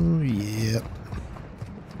 Oh, yep.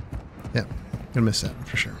 Yep. Gonna miss that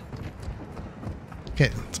for sure. Okay,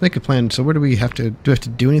 let's make a plan. So where do we have to? Do we have to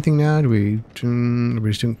do anything now? Do we? Are we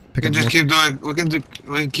just doing? We Pick can up just more? keep doing.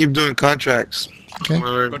 We can keep doing contracts. Okay.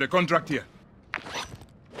 Got a contract here.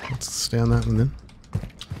 Let's stay on that one then.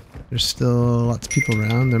 There's still lots of people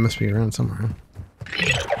around. There must be around somewhere.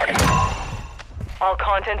 Huh? All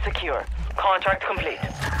content secure. Contract complete.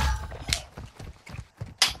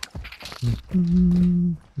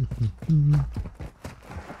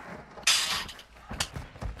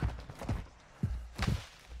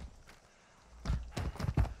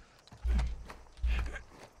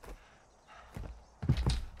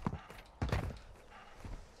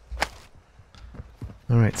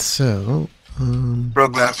 All right, so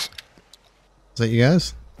Broke glass. is that you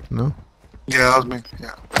guys? No. Yeah, that was me.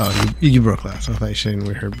 Yeah. Oh, you broke glass. I thought you said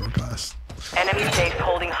we heard broke glass. Enemy safes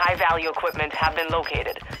holding high-value equipment have been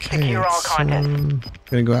located. Secure all so content.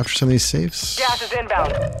 gonna go after some of these safes. Gas is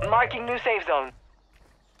inbound. Marking new safe zone.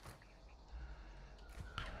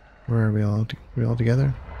 Where are we all? We all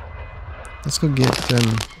together? Let's go get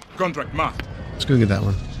Contract marked. let's go get that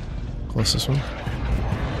one. Closest one.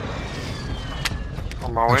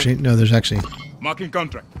 On my way. Actually, no. There's actually Marking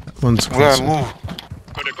contract. one's We gotta closer. move.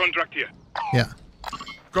 Got a contract here. Yeah,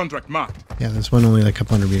 Contract marked. yeah. There's one only like a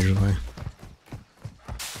couple hundred meters away.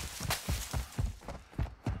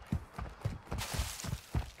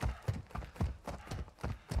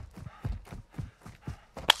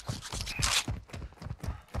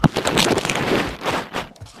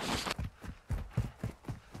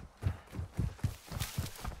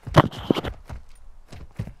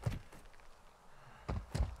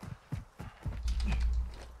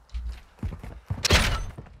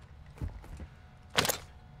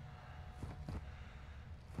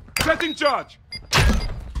 Setting charge.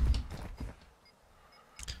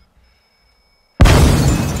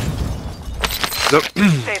 Nope.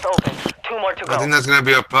 Safe open. Two more to I think go. that's gonna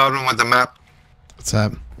be a problem with the map. What's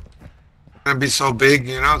that? It's gonna be so big,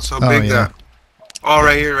 you know, so Oh, big yeah. that. Oh,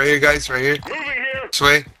 right here, guys, right here. Moving here. This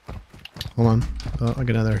way. Hold on. Oh, I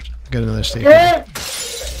got another safe. Yeah.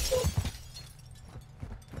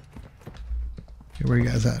 Okay, where are you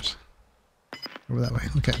guys at? Over that way.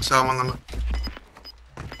 Okay. So I'm on the map.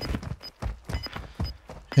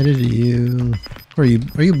 Headed to you. Where are you?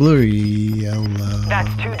 Are you blue or yellow? That's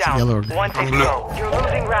two It's down. yellow or One safe to blue. go. You're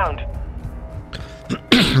losing round.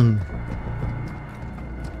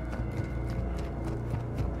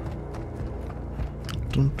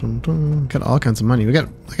 Dun, dun, dun. Got all kinds of money. I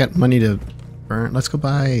got money to burn. Let's go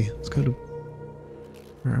buy. Let's go to.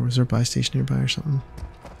 Was there a buy station nearby or something?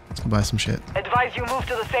 Let's go buy some shit. Advise you move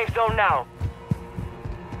to the safe zone now.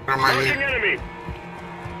 Where am I Marking here? enemy.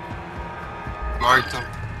 Marked them.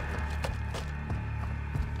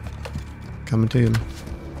 Coming to you.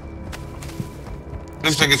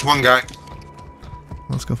 Looks like it's one guy.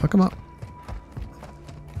 Let's go fuck him up.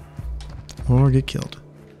 Or get killed.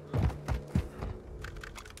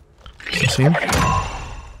 You see him?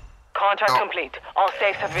 Contract No. complete. All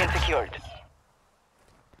safes have been secured.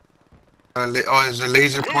 Oh, there's a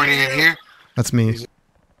laser pointing in here. That's me.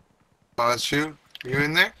 Oh, that's you. You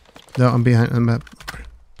in there? No, I'm behind.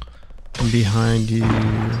 I'm behind you.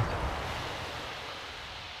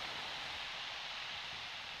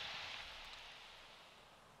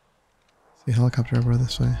 See a helicopter over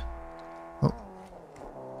this way. Oh.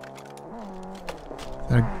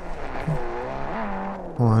 There.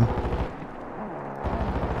 Hold on.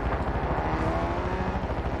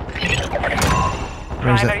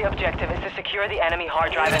 Where is Primary it? objective is to secure the enemy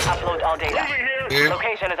hard drive and upload all data. Moving here. Here.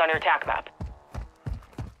 Location is on your TAC map.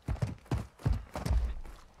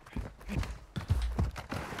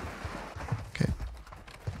 Okay.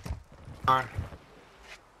 Alright.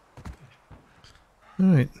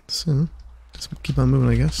 Alright, so just keep on moving,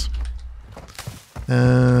 I guess.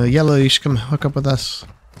 Yellow, you should come hook up with us.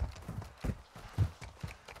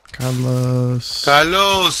 Carlos.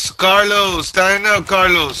 Carlos, stand up,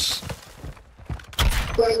 Carlos.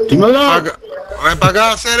 Dímelo. Ven para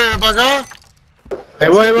acá, Cere, ven para acá. Ahí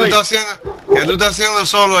voy, ahí ¿Qué voy. tú estás haciendo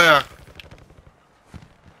solo allá?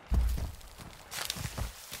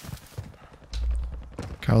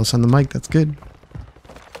 Carlos on the mic. That's good.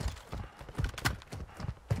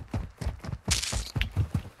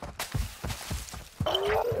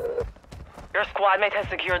 Your squad mate has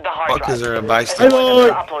secured the hard Fuck, drive. is there a buy It's stick? the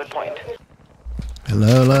upload point. Hello,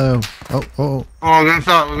 hello. Oh, oh. Oh, we're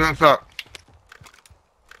gonna stop.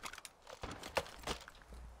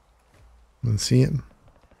 Let's see it.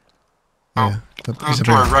 Oh, Yeah. He's He's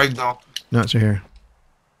to up our here. right though. No, it's right here.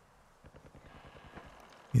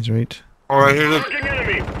 He's right. All right, here, look.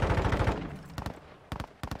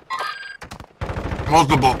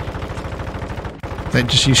 Multiple. That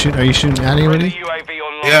just you shoot? Are you shooting at anybody?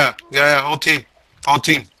 Yeah, whole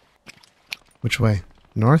team. Which way?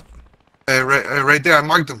 North? Right there. I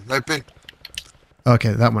marked them. That pin.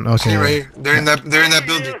 Okay, that one. Okay. See right here. They're in that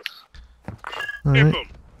building. All right.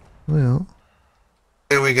 Well.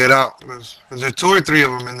 Then we get out. There's 2 or 3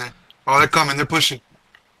 of them in there. Oh, they're coming. They're pushing.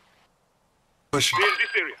 Pushing.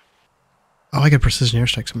 Oh, I got precision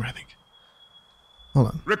airstrike somewhere, I think. Hold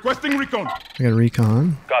on. Requesting recon. I got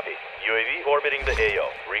recon. Copy. UAV orbiting the AO.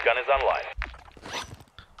 Recon is online.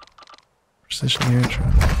 Precision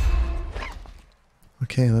airstrike.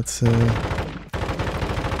 Okay, let's set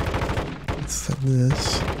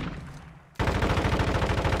this.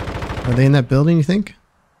 Are they in that building, you think?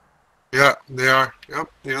 Yeah, they are.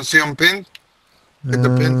 Yep. You don't see them pinned? Hit the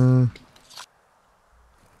pin.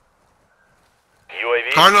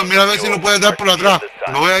 Carlos, mira a ver si lo puedes dar por atrás.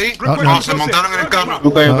 ¿Lo ve ahí? Oh, no. No, se montaron en el carro.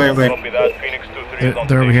 They're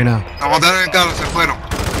over here now. Se montaron en el carro, se fueron.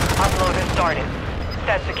 Upload has started.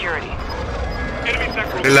 Set security.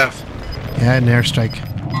 They left. Yeah, an airstrike.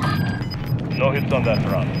 No hits on that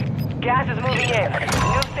front. Gas is moving in.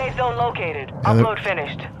 New safe zone located. Upload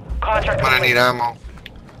finished. Contract I'm gonna complete. need ammo.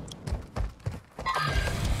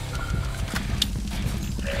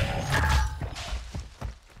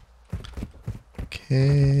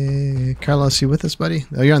 Okay, Carlos, you with us, buddy?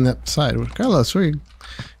 Oh, you're on that side. Carlos, where are you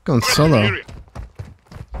going solo?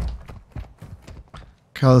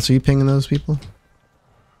 Carlos, are you pinging those people?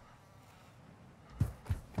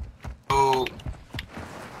 Oh.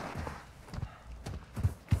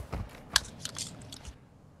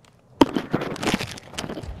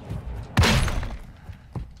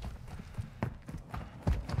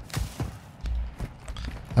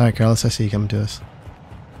 All right, Carlos, I see you coming to us.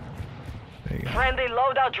 There you go. Friendly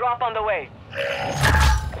loadout drop on the way.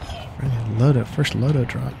 Loadout, first loadout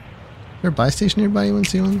drop. Is there a buy station nearby? You want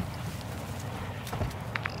to see one?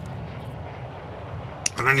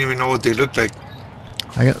 I don't even know what they look like.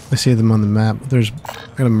 I see them on the map. I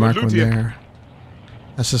got a mark one there.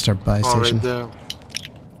 That's just our buy Oh, station. right there.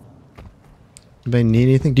 Anybody need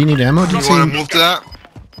anything? Do you need ammo? You want to move to that?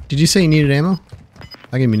 Did you say you needed ammo?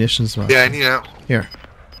 I get munitions. Well. Yeah, I need ammo. Here,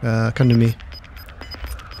 come to me.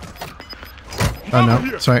 Oh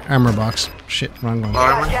no, sorry, armor box. Shit, wrong one.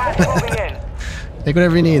 Armor? Take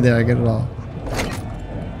whatever you need there. I get it all.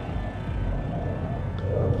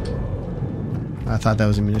 I thought that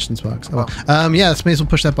was a munitions box. Oh, well. Yeah, let's may as well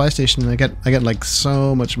push that buy station. I get like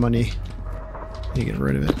so much money. You get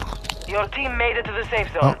rid of it. Your team made it to the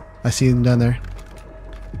safe zone. Oh, I see them down there.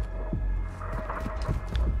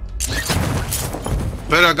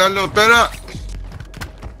 Espera, Carlos, espera.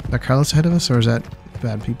 Is that Carlos ahead of us, or is that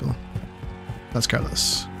bad people? That's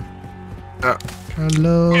Carlos. Yeah.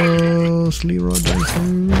 Carlos Leroy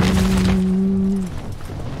Johnson.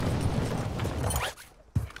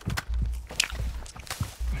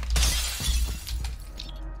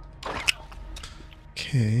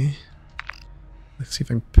 Okay. Let's see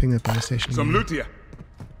if I can ping that buy station. Some loot here.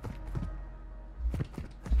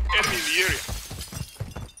 Enemy in the area.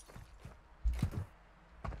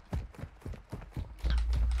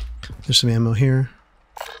 There's some ammo here.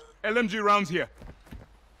 LMG rounds here.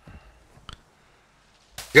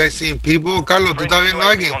 You guys seeing people? Carlos, ¿tú estás viendo a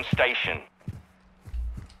alguien? On station.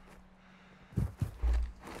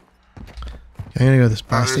 I'm gonna go to this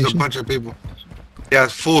buy There's a station. bunch of people. Yeah,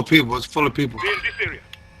 it's full of people. It's full of people. Be in this area.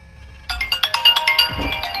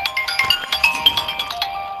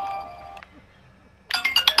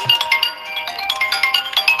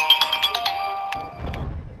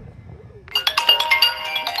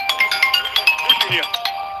 Pushing here.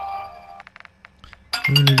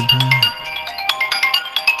 We need to buy.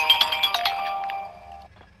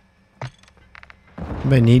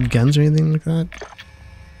 Anybody need guns or anything like that?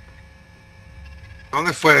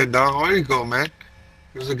 ¿Dónde fue, dog? Where you go, man?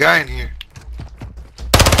 There's a guy in here.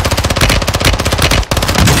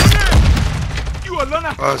 You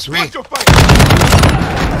Alona. Oh, it's me. Watch your fire.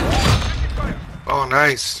 Oh,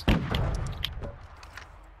 nice.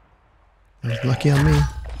 Lucky on me.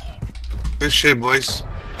 Good shit, boys.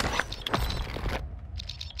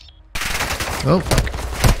 Oh, fuck.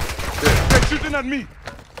 They're shooting at me.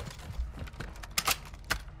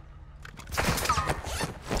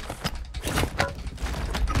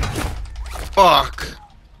 Fuck.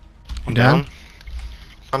 You down?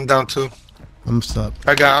 I'm down too. I'm still up.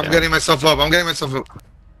 I'm getting myself up. I'm getting myself up.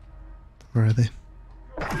 Where are they?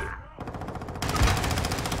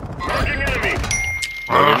 Marking enemy.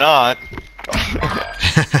 No, you're not.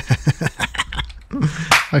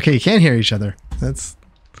 Okay, you can't hear each other. That's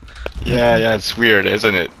Yeah, it's weird,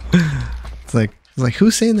 isn't it? it's like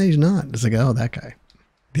who's saying that he's not? It's like, oh, that guy,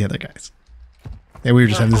 the other guys. Yeah, we were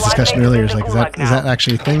just having this discussion earlier. It's like, is that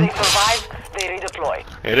actually a thing? They survive, they redeploy.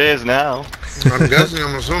 It is now. I'm guessing.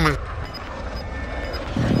 I'm assuming.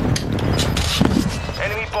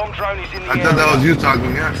 Enemy bomb drone is in the I area. thought that was you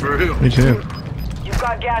talking. Yeah, for real. Me too. You've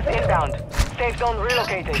got gas inbound. Safe zone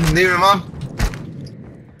relocated. Dime, mom.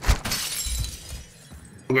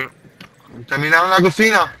 Okay. Terminaron la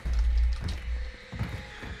cocina.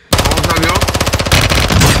 ¿Cómo salió?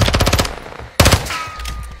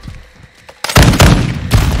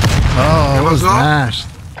 Oh, what was pasó? that?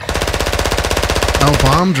 Oh,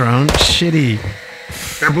 bomb drone. Shitty.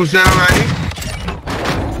 ¿Qué pusieron ahí?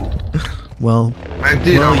 Well,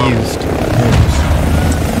 Mentira, well mom. used.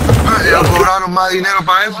 Ellos cobraron más dinero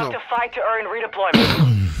para You eso. have to fight to earn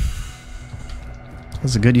redeployment.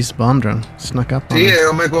 That's a good use of bomb drone. Snuck up on Sí, me.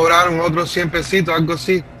 ellos me cobraron otros 100 pesitos, algo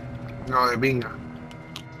así. No, de pinga.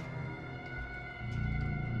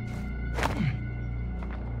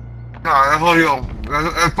 No, es jodido.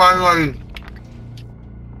 Es pago ahí.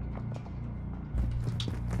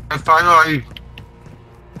 Es pago ahí.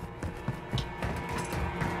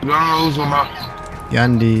 Yo no lo uso más.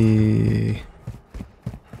 Yandi.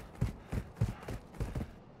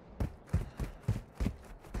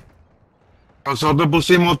 Nosotros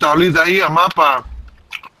pusimos tablita ahí a mapa.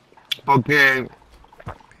 Porque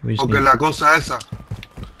la cosa esa.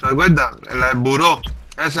 ¿Te acuerdas? El buró.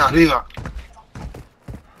 Esa arriba.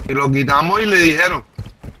 Y lo quitamos y le dijeron.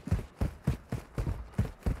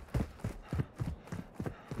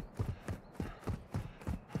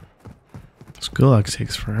 Gulag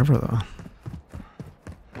takes forever though.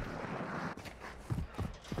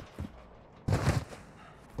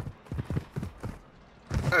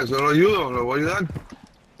 Eso lo ayudo, lo voy a ayudar.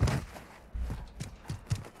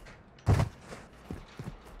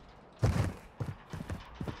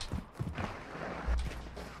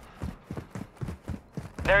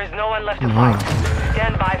 There is no one left to No. fight.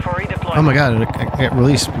 Stand by for redeployment. Oh my god, I got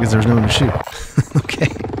released because there's no one to shoot. Okay.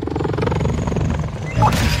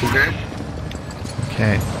 Okay.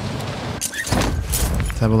 Okay.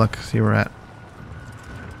 Let's have a look, see where we're at.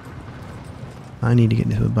 I need to get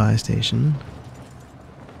into a buy station.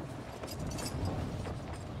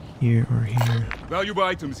 Here or here. Valuable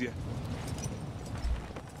items here.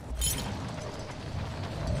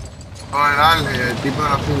 Oye, dale, el tipo de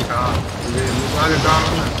la finca. ¿No sabes qué estaba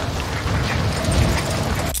hablando?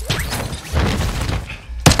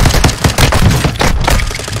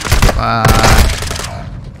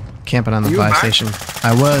 Camping on the You buy back? station.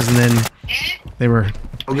 I was, and then they were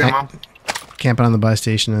Okay, mom. camping on the buy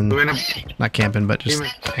station, and Bueno. not camping, but just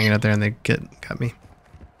hanging out there, and they got me.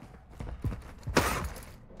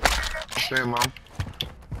 Okay, mom.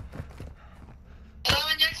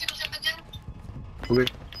 Okay.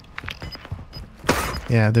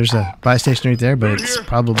 Yeah, there's a buy station right there, but it's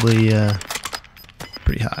probably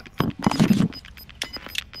pretty hot.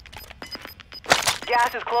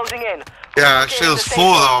 Gas is closing in. Yeah, shit was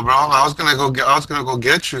full though, bro. I was gonna go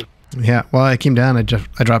get you. Yeah, well, I came down, I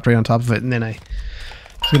dropped right on top of it, and then I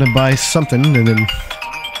was gonna buy something, and then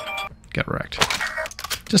got wrecked.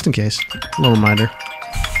 Just in case, a little reminder.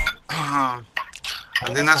 I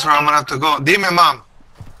think that's where I'm gonna have to go. Dime, mom.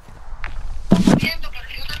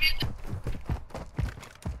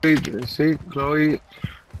 Sí, Chloe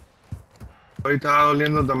estaba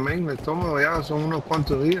doliendo también el estómago, ya son unos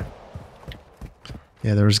cuantos días.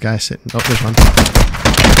 Yeah, there was a guy sitting. Oh, there's one.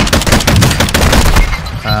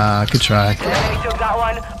 Good try. The enemy took that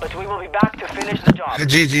one, but we will be back to finish the job.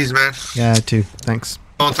 GG's, man. Yeah, too. Thanks.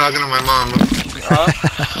 I'm talking to my mom.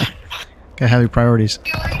 Gotta have your priorities.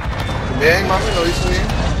 Bien, mami, lo hizo bien.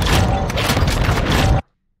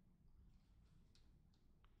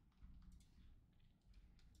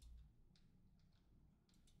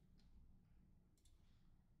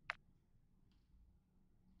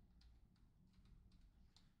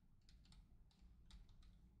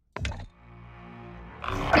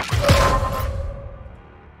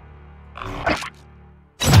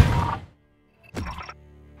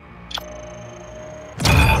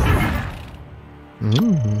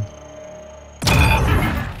 Mm.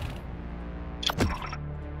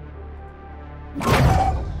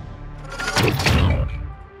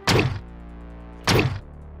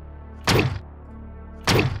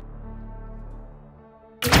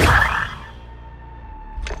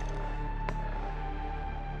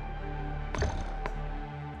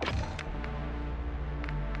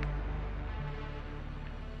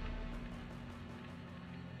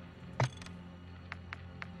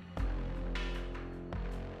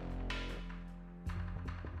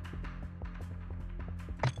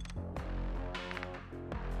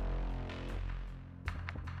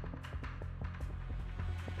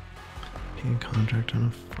 Contract on a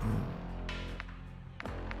phone.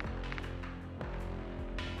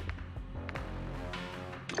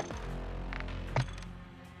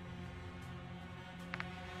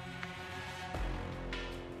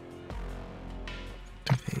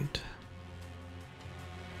 Activate.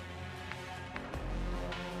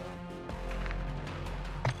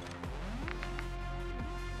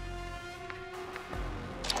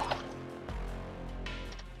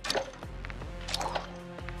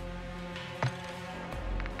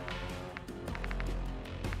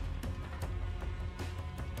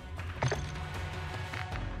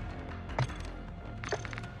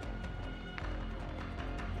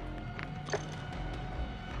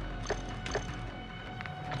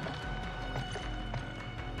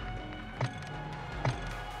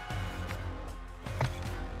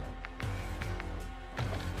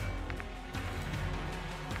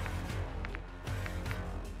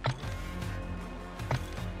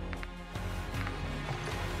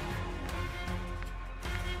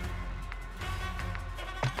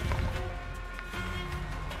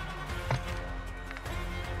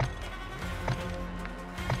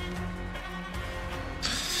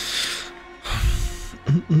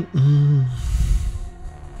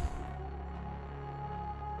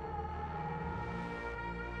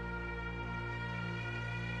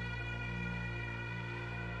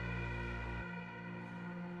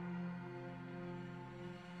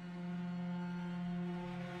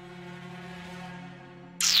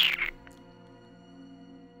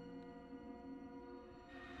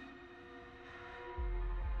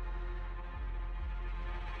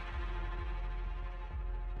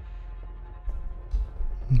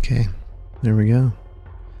 Okay, there we go.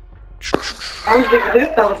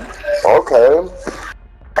 Okay.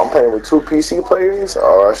 I'm playing with 2 PC players?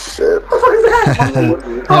 Oh, shit.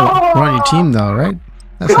 Yeah, we're on your team though, right?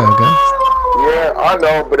 That's how it goes. Yeah, I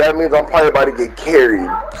know, but that means I'm probably about to get carried.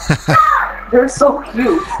 They're so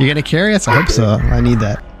cute. You're gonna carry us? I hope so. I need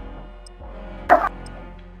that.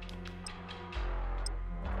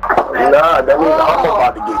 Nah, that means I'm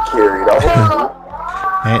about to get carried.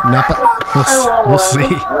 Hey, we'll see.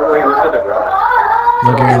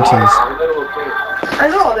 No guarantees. I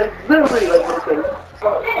know, they're literally like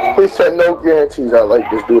He said no guarantees. I like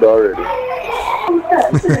this dude already.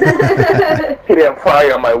 He didn't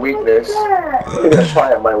pry on my weakness. There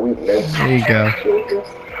you go.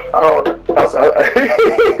 Oh,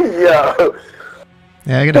 yeah.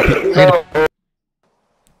 Yeah, I gotta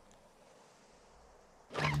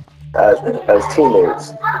as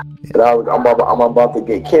teammates, and I'm about to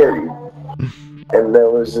get carried, and then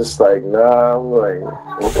it was just like, nah, I'm like,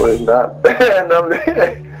 it's not, and I'm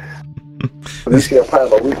at least get a my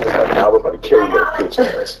weakness. Like, now we're about to carry that bitch.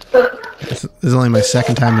 This is only my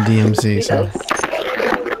second time in DMZ, so.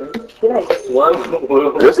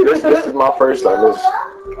 This is my first time.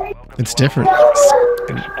 It's different.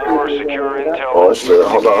 Explore secure intel. Oh shit!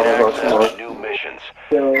 Hold on. New missions.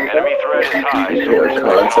 Enemy threat is high.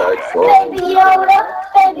 Contact phone. Baby Yoda,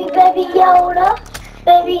 baby Yoda,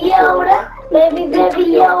 baby Yoda, baby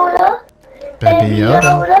Yoda, Baby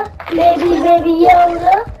Yoda. baby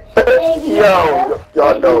Yoda. Yo,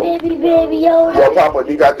 y'all know. Baby Yoda. Yo, Papa,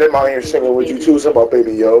 you got them out here singing with you too. Something about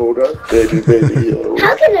Baby Yoda. Baby Yoda.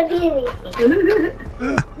 How can it be me?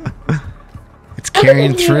 It's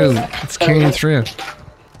carrying through. It's carrying through.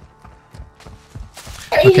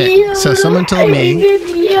 Okay, so someone told me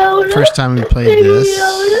first time we played this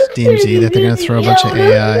DMZ that they're gonna throw a bunch of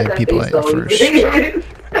AI people at you first.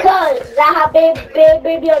 Cause that's how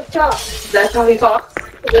baby Yoda talks. That's how he talks?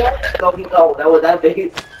 Yeah. No, that was that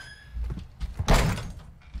big.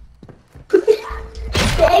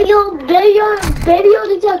 Baby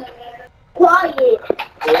Yoda just quiet.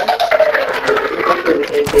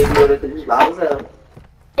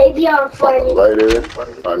 Baby Yoda funny. Lighter.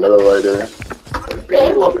 Another lighter.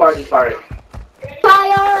 Baby Yoda party.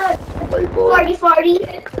 Fire! Light bulb. Farty.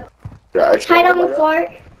 Yeah, Try to fart.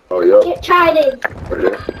 Oh, yeah. Try it.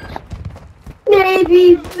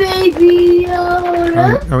 Baby, baby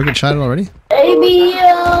Yoda. Are we getting shot at already? Baby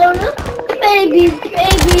Yoda. Baby,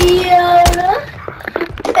 baby Yoda.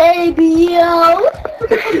 Baby Yoda.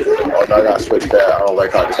 Oh, no, I gotta switch that. I don't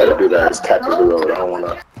like how I try to do that. It's Captain the Road. I don't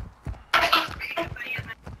wanna.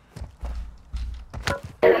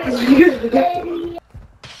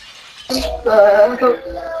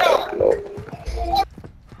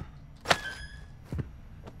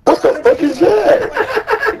 What the fuck is that?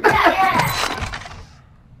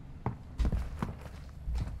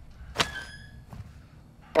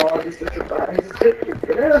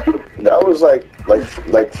 That was like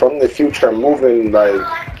from the future moving like.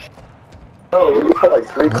 Oh, we put like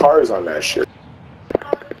 3 cars on that shit.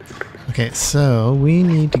 Okay, so we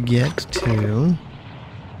need to get to.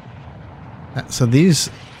 So these.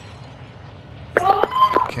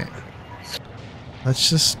 Okay. Let's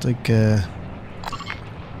just like head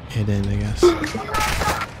in, I guess.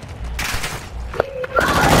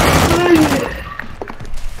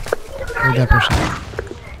 Where'd that person go?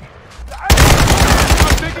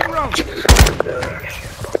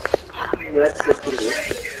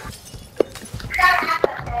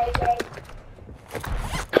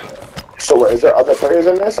 So is there other players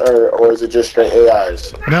in this, or is it just straight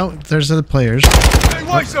AIs? No, there's other players.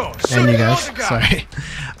 Oh, and you guys, sorry.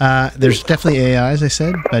 There's definitely AIs, I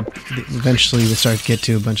said, but eventually we'll start to get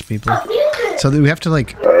to a bunch of people. So we have to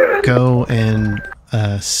like go and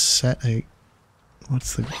set a.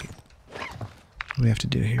 What's the? What do we have to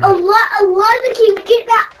do here? A lot of keep getting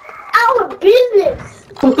out of business.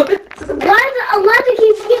 A lot of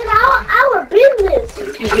keep getting out our business.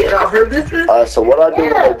 You getting out her business? So what I do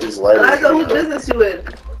with these ladies? I know whose business you in.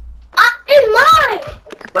 In mine.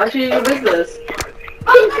 Why she in your business?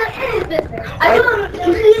 It's in his business. I told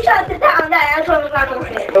him you tried to sit down that. I told him not to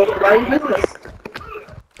sit. Why your business?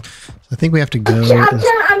 I think we have to go and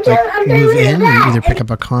move in and either pick up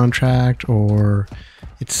a contract or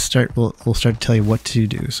we'll start to tell you what to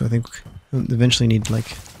do. So I think we'll eventually need to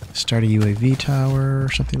like start a UAV tower or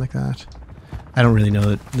something like that. I don't really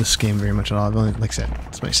know this game very much at all. I've only, like I said,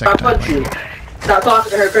 it's my second time playing. Stop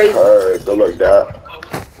talking to her crazy. Alright, don't look that.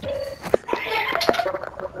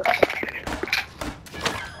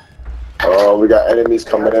 Oh, we got enemies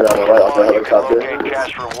coming in on the right off the helicopter. Locate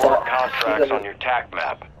cash reward contracts on your TAC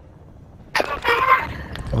map.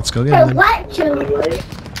 Let's go get them. What to?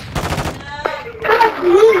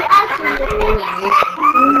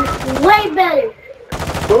 Way better.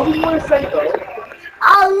 What do you want to say though?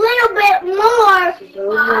 A little bit more.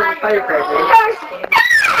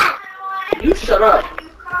 You shut up.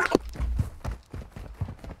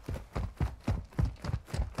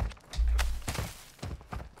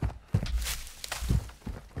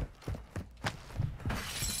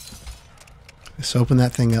 Let's open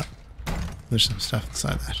that thing up. There's some stuff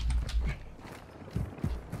inside that.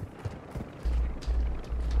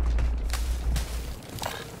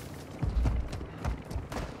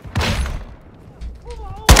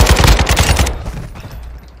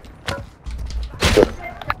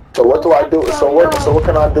 So what do I do? So what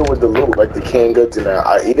can I do with the loot, like the canned goods and that?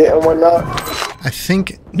 I eat it and whatnot. I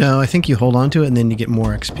think you hold on to it and then you get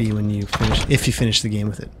more XP when you finish, if you finish the game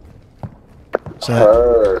with it.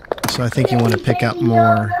 So I think you want to pick up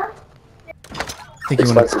more. I think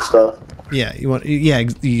you want to, stuff. Yeah, you want. Yeah,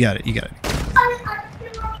 you got it. You got it.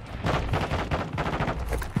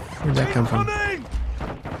 Where'd that come from?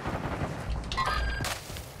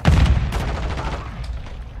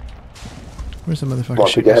 Where's the motherfucker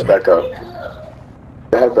shooting? Get back up.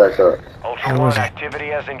 Get back up. Ultra One activity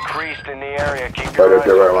has increased in the area. Keep your eyes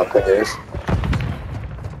where my thing is.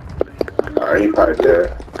 Alright, he probably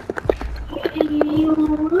there.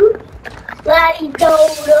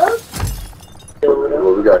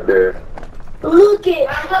 What we got there? Look it.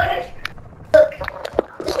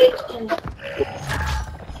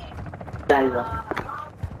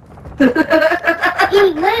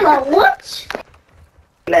 Layla, what?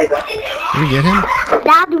 Layla. Did we get him?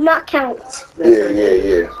 That do not count.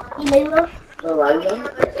 Yeah. Layla?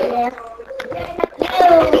 Yeah.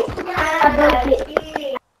 I broke it.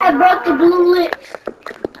 I broke the blue lips.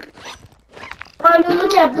 Oh, no,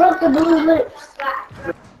 look, I broke the blue lips.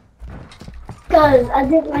 Because I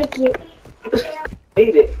didn't like it.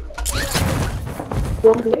 Hate it.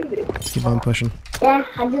 Let's keep on pushing. Yeah,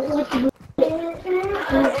 I didn't like the blue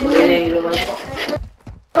lips.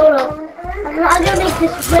 Hold on. I'm gonna make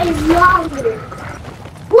this way longer.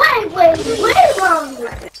 Way longer.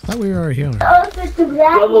 I thought we were already here. Oh, so do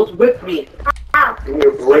that. You almost whipped me. Ow.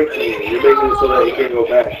 You're breaking me. You're making it so that you can't go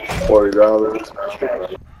back.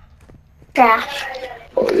 $40. Trash.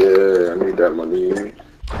 Oh yeah, I need that money.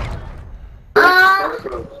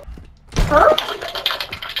 Huh?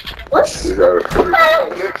 What? You're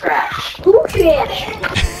trash. Who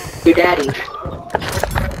trash? Your daddy.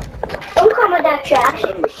 Don't call my dad trash.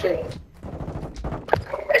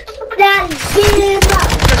 Daddy, get him up.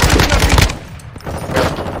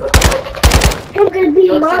 I'm gonna be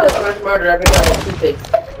mine. Murder every day.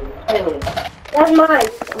 Toothpaste. That's mine.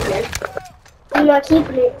 Okay. I'm not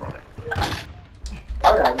keeping it.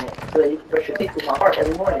 Alright, man. So that you can brush your teeth with my heart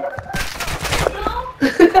every morning.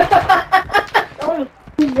 Don't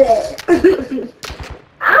do that.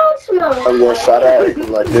 I don't smell it. I'm going to shot at it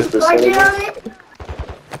from like this vicinity.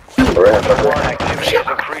 Right Activity is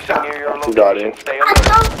increasing near your Got location. it. Stay I alert.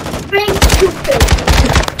 don't bring toothpaste.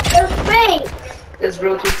 It's fake. It's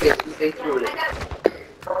real toothpaste. You stay through it.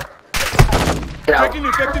 Get out. Taking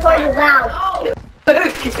effective Put it fire. down.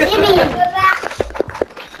 Give me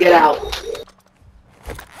it. Get out.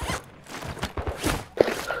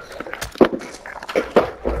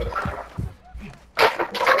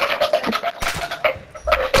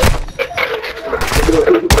 No, what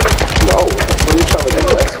are you trying to do?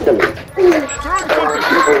 That's killing me.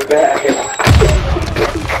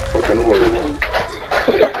 Fucking horrible.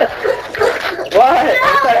 What?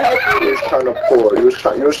 You was trying to pour. You was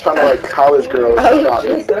trying to like college girls shot me.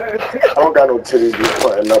 I don't got no titties be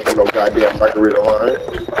putting up in no goddamn margarita line.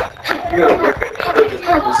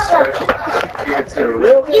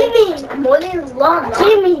 Jimmy, more than long.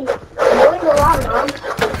 Jimmy, more than long, Mom.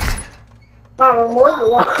 Mama, more than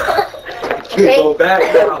long. Okay. Go back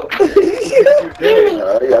now. Jimmy,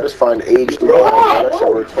 Yeah, I just find age through that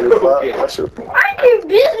shit was 25. That shit. mind your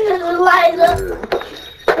business, Eliza.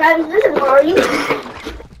 Travis, this is Marty.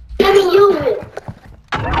 Jimmy, you it.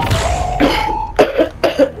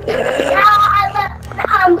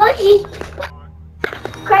 I'm lucky.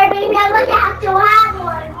 Cry, baby, I'm lucky I still have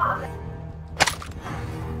one.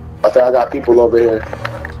 I think I got people over here.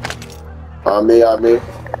 Me.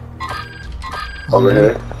 Over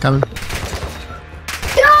here. Coming.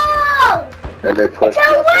 No! And they push No,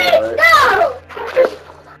 up, wait, right?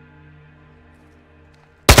 no!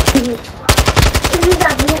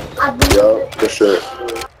 Yo, good shit.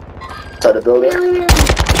 Inside the building?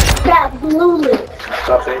 That blue lip.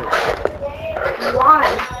 Why?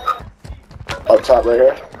 Up top right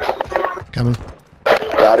here. Coming.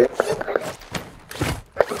 Got it.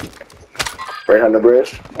 Right on the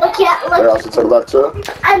bridge. Look at, Right look. also to the left too.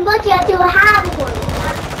 I'm lucky I do have one.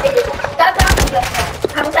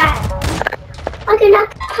 How's that? Okay, now,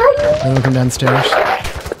 Then we'll come downstairs.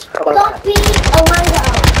 don't be a window.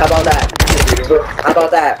 How about that? How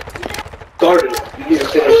about that? Garden. You need to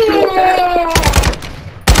finish doing that.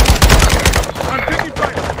 I'm taking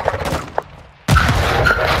fire.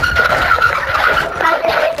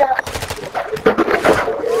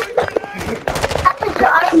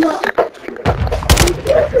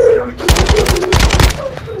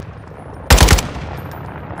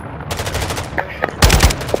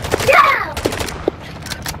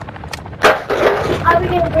 Are we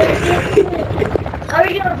gonna break it? Are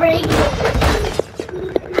we gonna break it?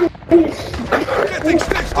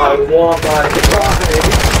 I want my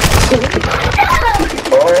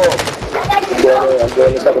I'm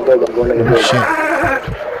going inside the building. I'm going in the building. Shit.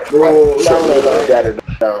 No. Got it.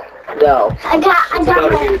 No. No. I got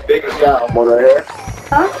No. One right here.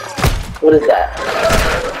 Huh? What is that?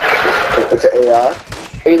 It's an AI.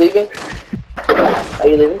 Are you leaving? Are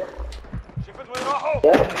you leaving?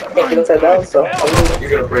 Yeah. I can't get inside the house, so I'm leaving.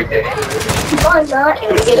 You're gonna break that. Oh, no,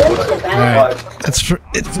 can we get into that? Alright.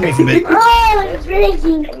 It's moving a bit. Oh, it's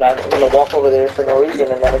breaking. I'm gonna walk over there for no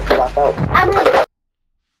reason and then it's locked out. I'm gonna